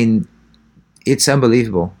 it's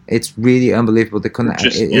unbelievable. It's really unbelievable.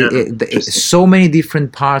 So many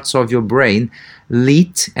different parts of your brain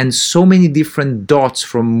lead, and so many different dots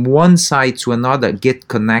from one side to another get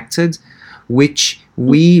connected, which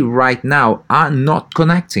we right now are not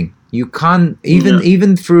connecting. You can't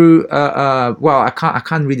even through I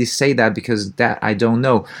can't really say that because that I don't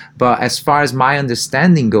know. But as far as my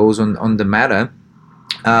understanding goes on the matter,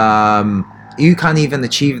 you can't even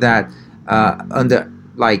achieve that under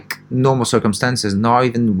like normal circumstances, not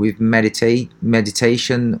even with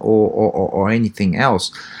meditation or anything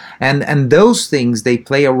else. And those things, they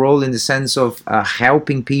play a role in the sense of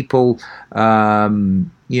helping people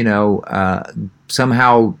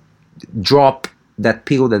somehow drop that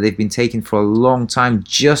pill that they've been taking for a long time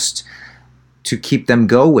just to keep them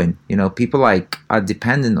going. People are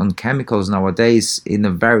dependent on chemicals nowadays in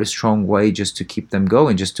a very strong way just to keep them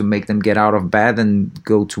going, just to make them get out of bed and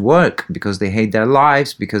go to work because they hate their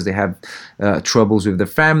lives, because they have troubles with their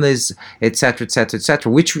families, etc., etc.,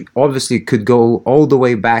 etc., which obviously could go all the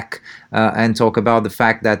way back and talk about the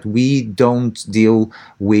fact that we don't deal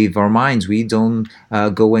with our minds. We don't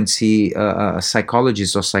go and see a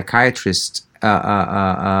psychologist or psychiatrist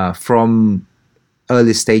from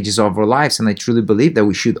early stages of our lives, and I truly believe that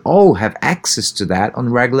we should all have access to that on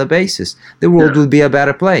a regular basis. The world will be a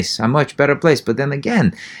better place, a much better place. But then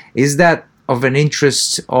again, is that of an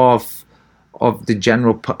interest of the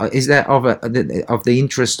general? Is that of the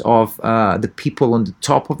interest of the people on the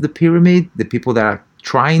top of the pyramid, the people that are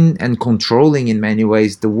trying and controlling in many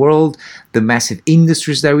ways the world, the massive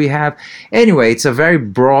industries that we have? Anyway, it's a very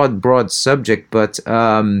broad subject, but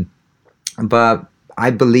I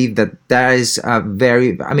believe that there is a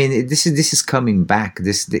very, this is coming back.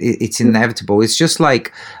 It's inevitable. It's just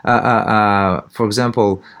like, for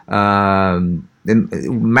example,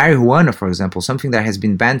 marijuana, for example, something that has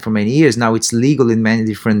been banned for many years. Now it's legal in many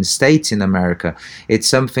different states in America. It's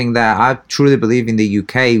something that I truly believe in the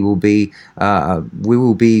UK will be, we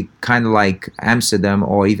will be kind of like Amsterdam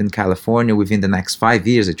or even California within the next 5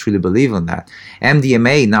 years. I truly believe on that.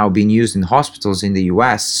 MDMA now being used in hospitals in the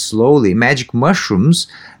US slowly. Magic mushrooms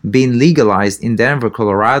being legalized in Denver,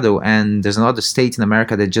 Colorado, and there's another state in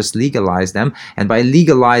America that just legalized them. And by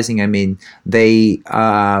legalizing, I mean they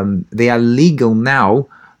are legal now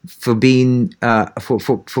for being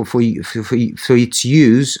for its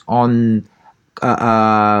use on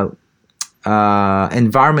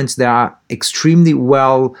environments that are extremely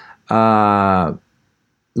well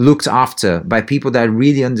looked after by people that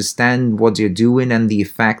really understand what they're doing and the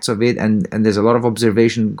effects of it, and there's a lot of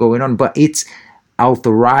observation going on, but it's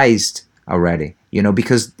authorized already,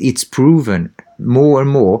 because it's proven more and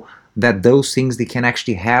more that those things, they can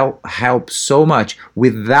actually help so much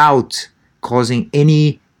without causing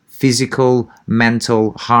any physical,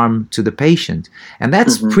 mental harm to the patient. And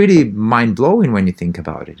that's pretty mind-blowing when you think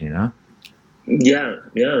about it, Yeah.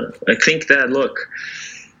 I think that, look,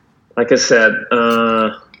 like I said,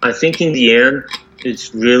 I think in the end,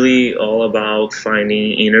 it's really all about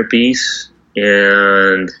finding inner peace.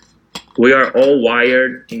 And we are all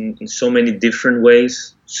wired in so many different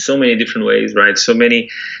ways, right? So many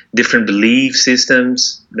different belief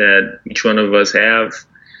systems that each one of us have.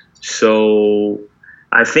 So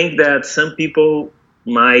I think that some people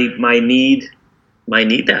might need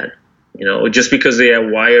that, just because they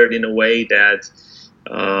are wired in a way that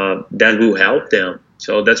that will help them.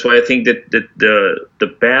 So that's why I think that the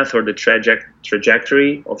path or the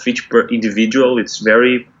trajectory of each individual, it's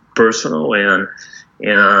very personal, and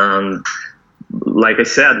like I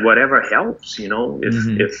said, whatever helps,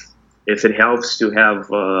 if it helps to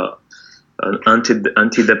have an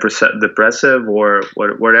antidepressive or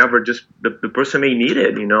whatever, just the person may need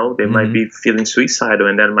it, they might be feeling suicidal,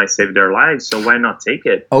 and that might save their lives. So why not take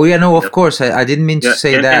it? Oh yeah, no, of course. I didn't mean to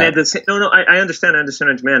say that. I understand,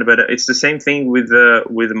 man. But it's the same thing with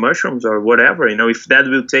mushrooms or whatever. If that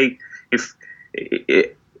will take,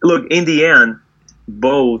 look, in the end,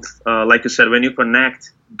 both, like you said, when you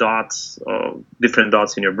connect dots, different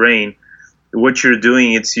dots in your brain, what you're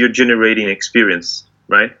doing, you're generating experience.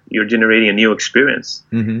 Right, you're generating a new experience,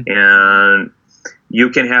 and you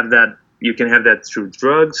can have that. You can have that through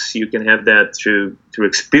drugs. You can have that through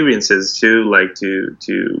experiences too, like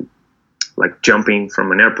like jumping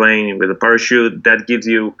from an airplane with a parachute. That gives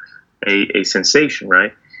you a sensation,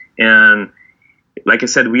 right? And like I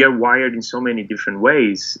said, we are wired in so many different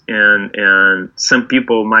ways, and some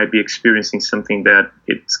people might be experiencing something that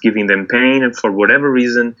it's giving them pain, and for whatever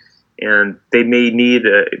reason, and they may need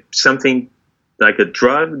something like a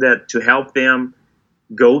drug that to help them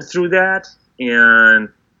go through that. And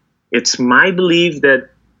it's my belief that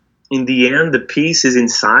in the end, the peace is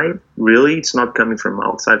inside. Really, it's not coming from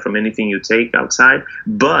outside, from anything you take outside,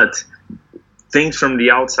 but things from the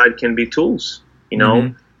outside can be tools,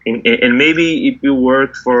 and maybe it will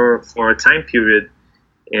work for a time period,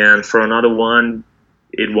 and for another one,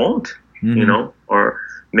 it won't, or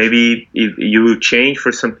maybe you will change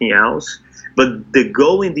for something else. But the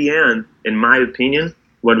goal in the end, in my opinion,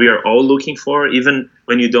 what we are all looking for, even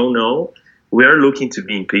when you don't know, we are looking to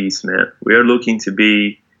be in peace, man. We are looking to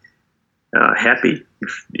be happy,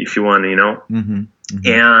 if you want,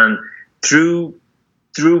 And true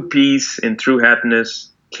peace and true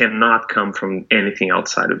happiness cannot come from anything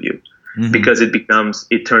outside of you, because it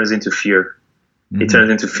turns into fear. It turns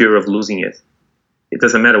into fear of losing it. It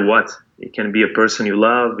doesn't matter what. It can be a person you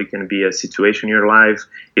love. It can be a situation in your life.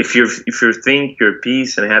 If you think your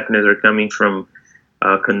peace and happiness are coming from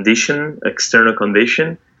a condition, external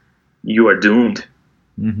condition, you are doomed,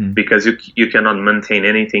 because you cannot maintain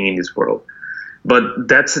anything in this world. But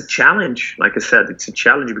that's a challenge. Like I said, it's a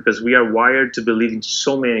challenge because we are wired to believe in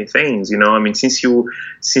so many things. Since you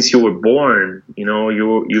were born,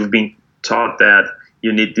 you've been taught that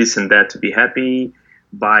you need this and that to be happy.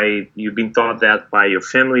 You've been taught that by your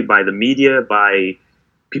family, by the media, by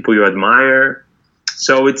people you admire.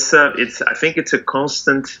 So I think it's a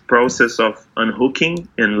constant process of unhooking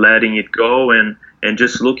and letting it go, and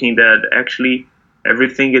just looking that actually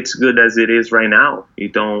everything is good as it is right now.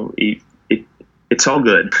 It's all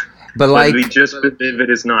good. But we just believe it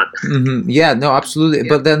is not. Yeah, no, absolutely. Yeah.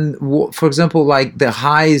 But then, for example, like the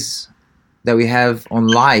highs that we have on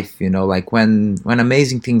life, like when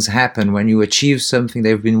amazing things happen, when you achieve something,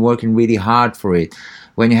 they've been working really hard for it,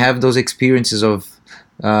 when you have those experiences of,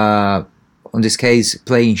 in this case,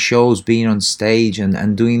 playing shows, being on stage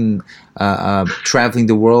and doing, traveling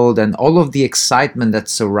the world, and all of the excitement that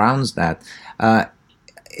surrounds that.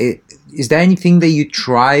 Is there anything that you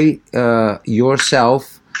try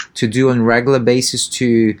yourself to do on a regular basis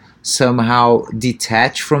to somehow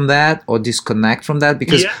detach from that or disconnect from that?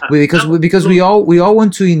 Because we all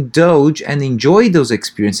want to indulge and enjoy those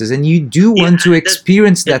experiences, and you do want to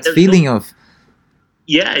experience that feeling of.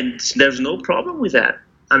 Yeah, there's no problem with that.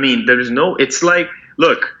 I mean, it's like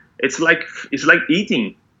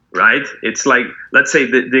eating, right? It's like, let's say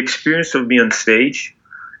the experience of being on stage,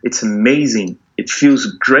 it's amazing. It feels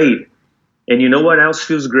great. And you know what else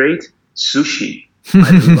feels great? Sushi.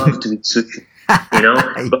 I love to eat sushi.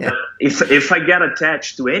 But if I get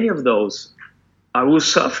attached to any of those, I will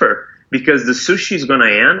suffer, because the sushi is gonna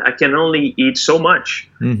end. I can only eat so much.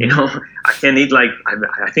 Mm-hmm. You know, I can eat like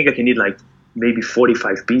I think I can eat like maybe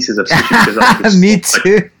 45 pieces of sushi because I like it Me so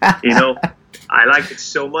too. much. You know, I like it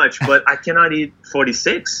so much, but I cannot eat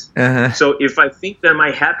 46. Uh-huh. So if I think that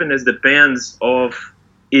my happiness depends of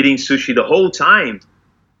eating sushi the whole time,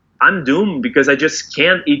 I'm doomed because I just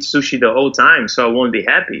can't eat sushi the whole time, so I won't be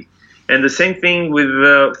happy. And the same thing with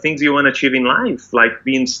things you want to achieve in life, like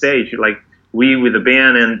being stage, like we with the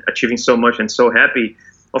band and achieving so much and so happy.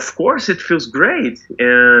 Of course, it feels great,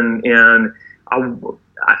 and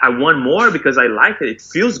I want more because I like it. It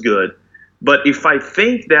feels good. But if I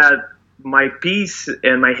think that my peace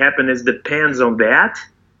and my happiness depends on that,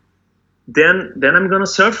 then I'm gonna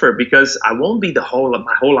suffer because I won't be my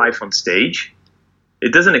whole life on stage.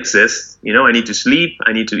 It doesn't exist. You know, I need to sleep,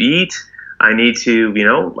 I need to eat, I need to,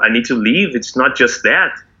 I need to leave. It's not just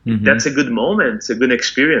that. Mm-hmm. That's a good moment. It's a good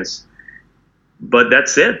experience. But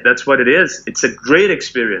that's it. That's what it is. It's a great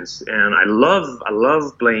experience. And I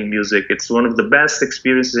love playing music. It's one of the best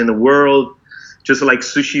experiences in the world. Just like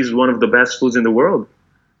sushi is one of the best foods in the world.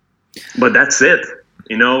 But that's it.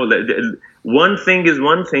 You know, one thing is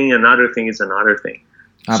one thing, another thing is another thing.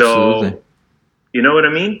 Absolutely. So, you know what I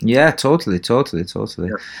mean? Yeah, totally. Yeah.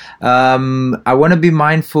 I want to be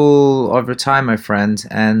mindful of your time, my friend,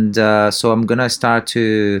 and so I'm gonna start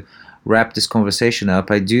to wrap this conversation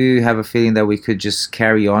up. I do have a feeling that we could just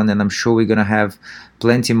carry on, and I'm sure we're gonna have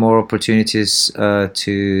plenty more opportunities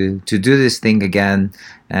to do this thing again,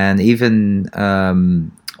 and even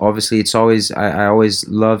obviously it's always I always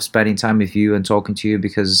love spending time with you and talking to you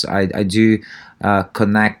because I do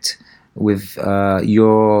connect with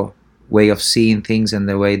your way of seeing things and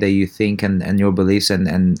the way that you think and your beliefs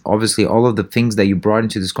and obviously all of the things that you brought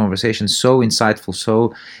into this conversation, so insightful,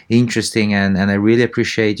 so interesting, and I really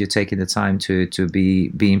appreciate you taking the time to be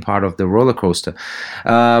being part of the roller coaster.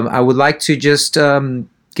 I would like to just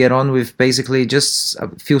get on with basically just a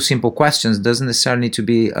few simple questions. Doesn't necessarily need to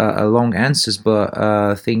be a long answers,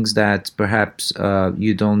 but things that perhaps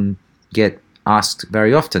you don't get asked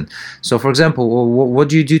very often. So, for example, what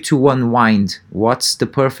do you do to unwind? What's the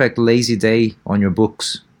perfect lazy day on your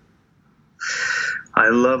books? I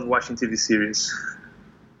love watching TV series.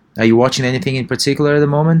 Are you watching anything in particular at the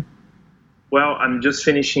moment? Well, I'm just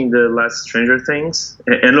finishing the last Stranger Things.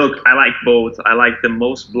 And look, I like both. I like the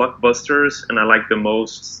most blockbusters and I like the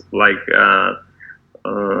most, like,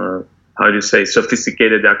 how do you say,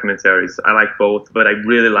 sophisticated documentaries. I like both, but I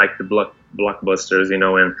really like the blockbusters,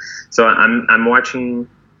 and so I'm watching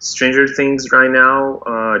Stranger Things right now.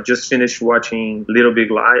 Just finished watching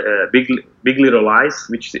Big Little Lies,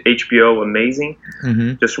 which is HBO, amazing.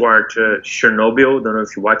 Mm-hmm. Just watched Chernobyl. Don't know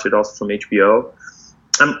if you watch it, also from HBO.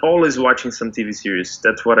 I'm always watching some TV series.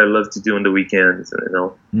 That's what I love to do on the weekends,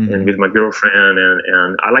 Mm-hmm. and with my girlfriend.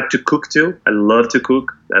 And I like to cook too. I love to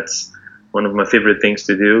cook. That's one of my favorite things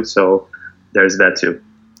to do. So there's that too.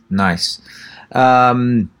 Nice.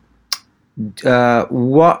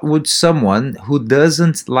 What would someone who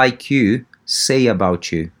doesn't like you say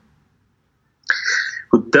about you?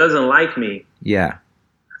 Who doesn't like me? Yeah.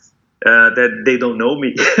 That they don't know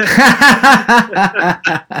me.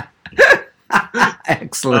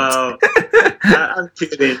 Excellent. I'm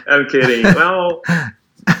kidding. Well,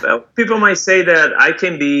 people might say that I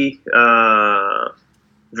can be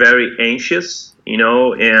very anxious,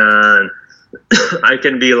 and I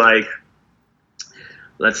can be like,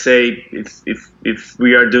 let's say if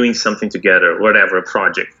we are doing something together, whatever, a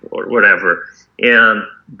project or whatever, and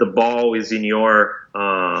the ball is in your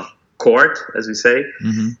court, as we say,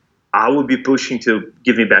 Mm-hmm. I will be pushing to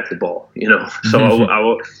give me back the ball, So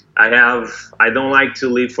I don't like to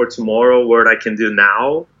live for tomorrow what I can do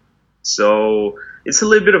now. So it's a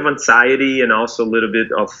little bit of anxiety and also a little bit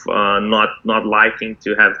of not liking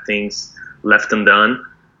to have things left undone,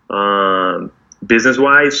 business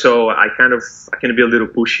wise. So I can be a little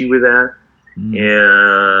pushy with that.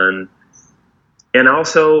 And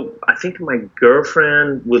also, I think my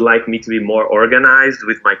girlfriend would like me to be more organized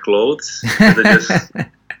with my clothes. So just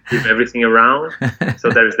keep everything around. So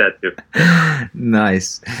there's that too.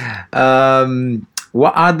 Nice.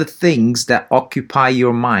 What are the things that occupy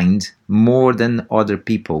your mind more than other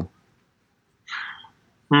people?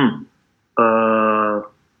 Well,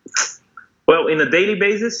 in a daily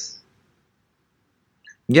basis?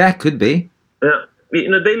 Yeah, could be.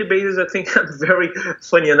 In a daily basis, I think I'm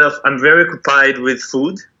funny enough, I'm very occupied with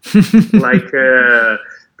food.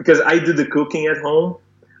 Because I do the cooking at home.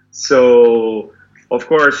 So, of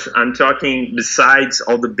course, I'm talking besides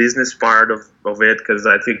all the business part of it, because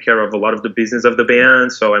I take care of a lot of the business of the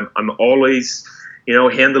band. So I'm always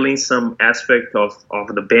handling some aspect of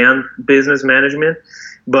the band business management.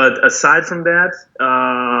 But aside from that,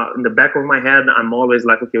 in the back of my head, I'm always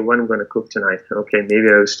like, okay, what am I going to cook tonight? Okay,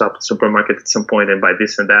 maybe I'll stop at the supermarket at some point and buy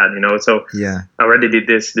this and that, So Yeah. I already did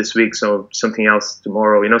this week, so something else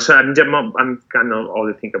tomorrow, So I'm kind of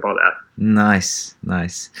always think about that. Nice.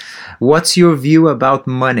 What's your view about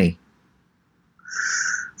money?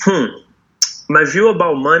 My view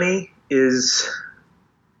about money is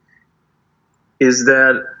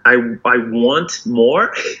that I want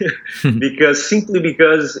more because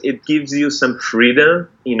it gives you some freedom,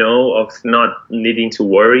 of not needing to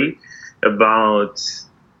worry about.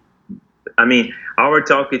 I mean, our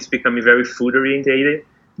talk it's becoming very food orientated,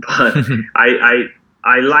 but I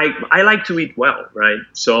like to eat well, right?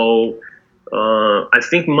 So I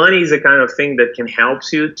think money is the kind of thing that can help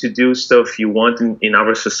you to do stuff you want in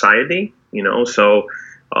our society, So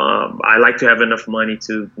I like to have enough money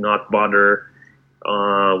to not bother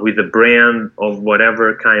with the brand of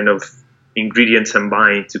whatever kind of ingredients I'm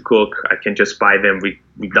buying to cook. I can just buy them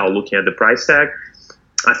without looking at the price tag.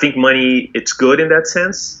 I think money, it's good in that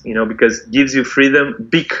sense, because it gives you freedom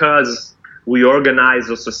because we organize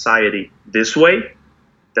our society this way.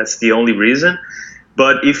 That's the only reason.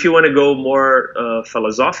 But if you want to go more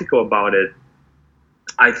philosophical about it,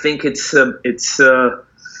 I think it's an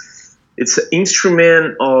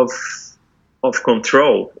instrument of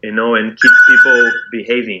control, and keep people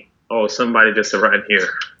behaving. Oh, somebody just arrived here.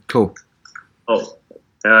 Cool. Oh,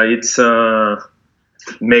 it's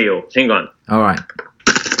mail. Hang on. All right.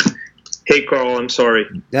 Hey, Carl, I'm sorry.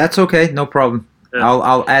 That's okay. No problem.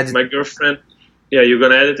 I'll add it. My girlfriend. Yeah, you're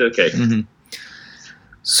going to add it? Okay. Mm-hmm.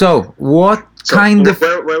 So, what kind of...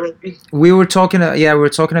 Where were we? We were talking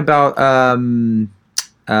about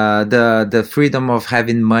the freedom of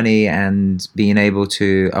having money and being able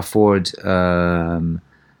to afford, buying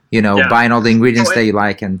all the ingredients that you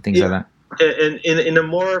like and things like that. And in a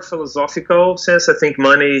more philosophical sense, I think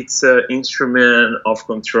money it's an instrument of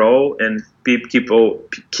control and keep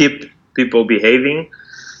people behaving,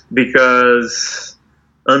 because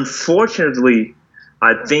unfortunately,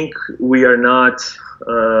 I think we are not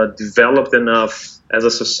developed enough as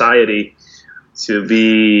a society to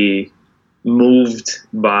be moved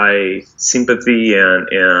by sympathy and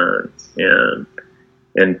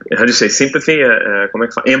how do you say sympathy?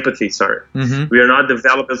 Empathy. Sorry, Mm-hmm. We are not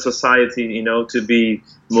developed as a society, to be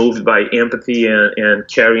moved by empathy and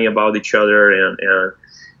caring about each other and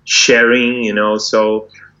sharing, So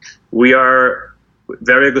we are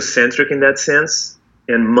very egocentric in that sense,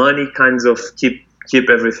 and money kinds of keep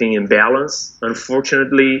everything in balance.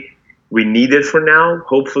 Unfortunately, we need it for now.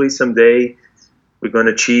 Hopefully, someday we're going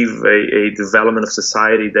to achieve a development of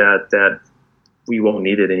society that we won't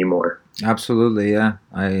need it anymore. Absolutely, yeah.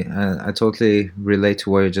 I totally relate to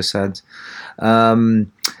what you just said.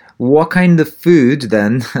 What kind of food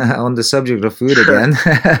then, on the subject of food again,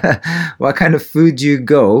 what kind of food do you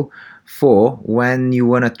go for when you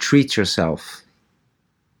want to treat yourself?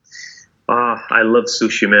 I love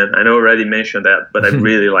sushi, man. I know I already mentioned that, but I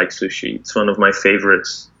really like sushi. It's one of my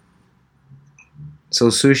favorites. So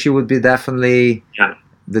sushi would be definitely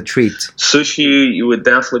the treat. Sushi would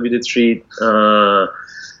definitely be the treat.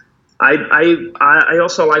 I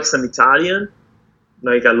also like some Italian.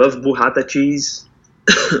 Like I love burrata cheese.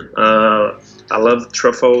 I love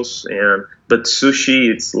truffles, but sushi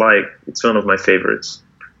it's one of my favorites.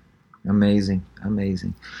 Amazing.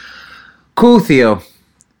 Cool, Theo.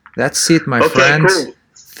 That's it, my friends. Cool.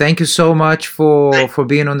 Thank you so much for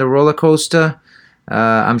being on the roller coaster.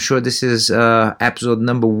 I'm sure this is episode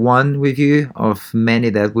number 1 with you of many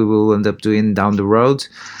that we will end up doing down the road.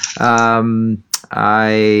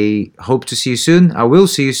 I hope to see you soon. I will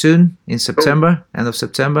see you soon in September, end of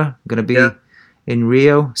September. I'm going to be in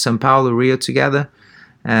Rio, São Paulo, Rio together.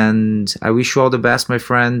 And I wish you all the best, my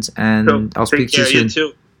friend. And I'll speak to you soon. You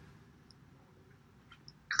too.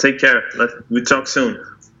 Take care. We talk soon.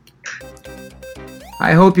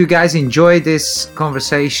 I hope you guys enjoyed this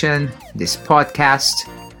conversation, this podcast,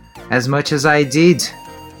 as much as I did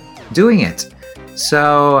doing it.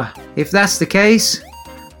 So if that's the case,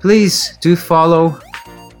 please do follow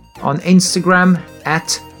on Instagram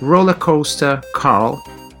at rollercoastercarl,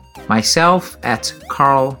 myself at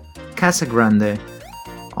Carl Casagrande,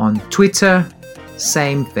 on Twitter,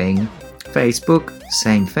 same thing, Facebook,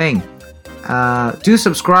 same thing. Do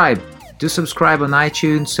subscribe on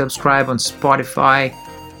iTunes, subscribe on Spotify.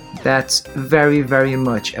 That's very, very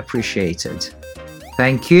much appreciated.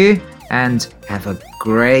 Thank you and have a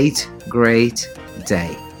great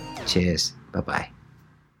day. Cheers. Bye-bye.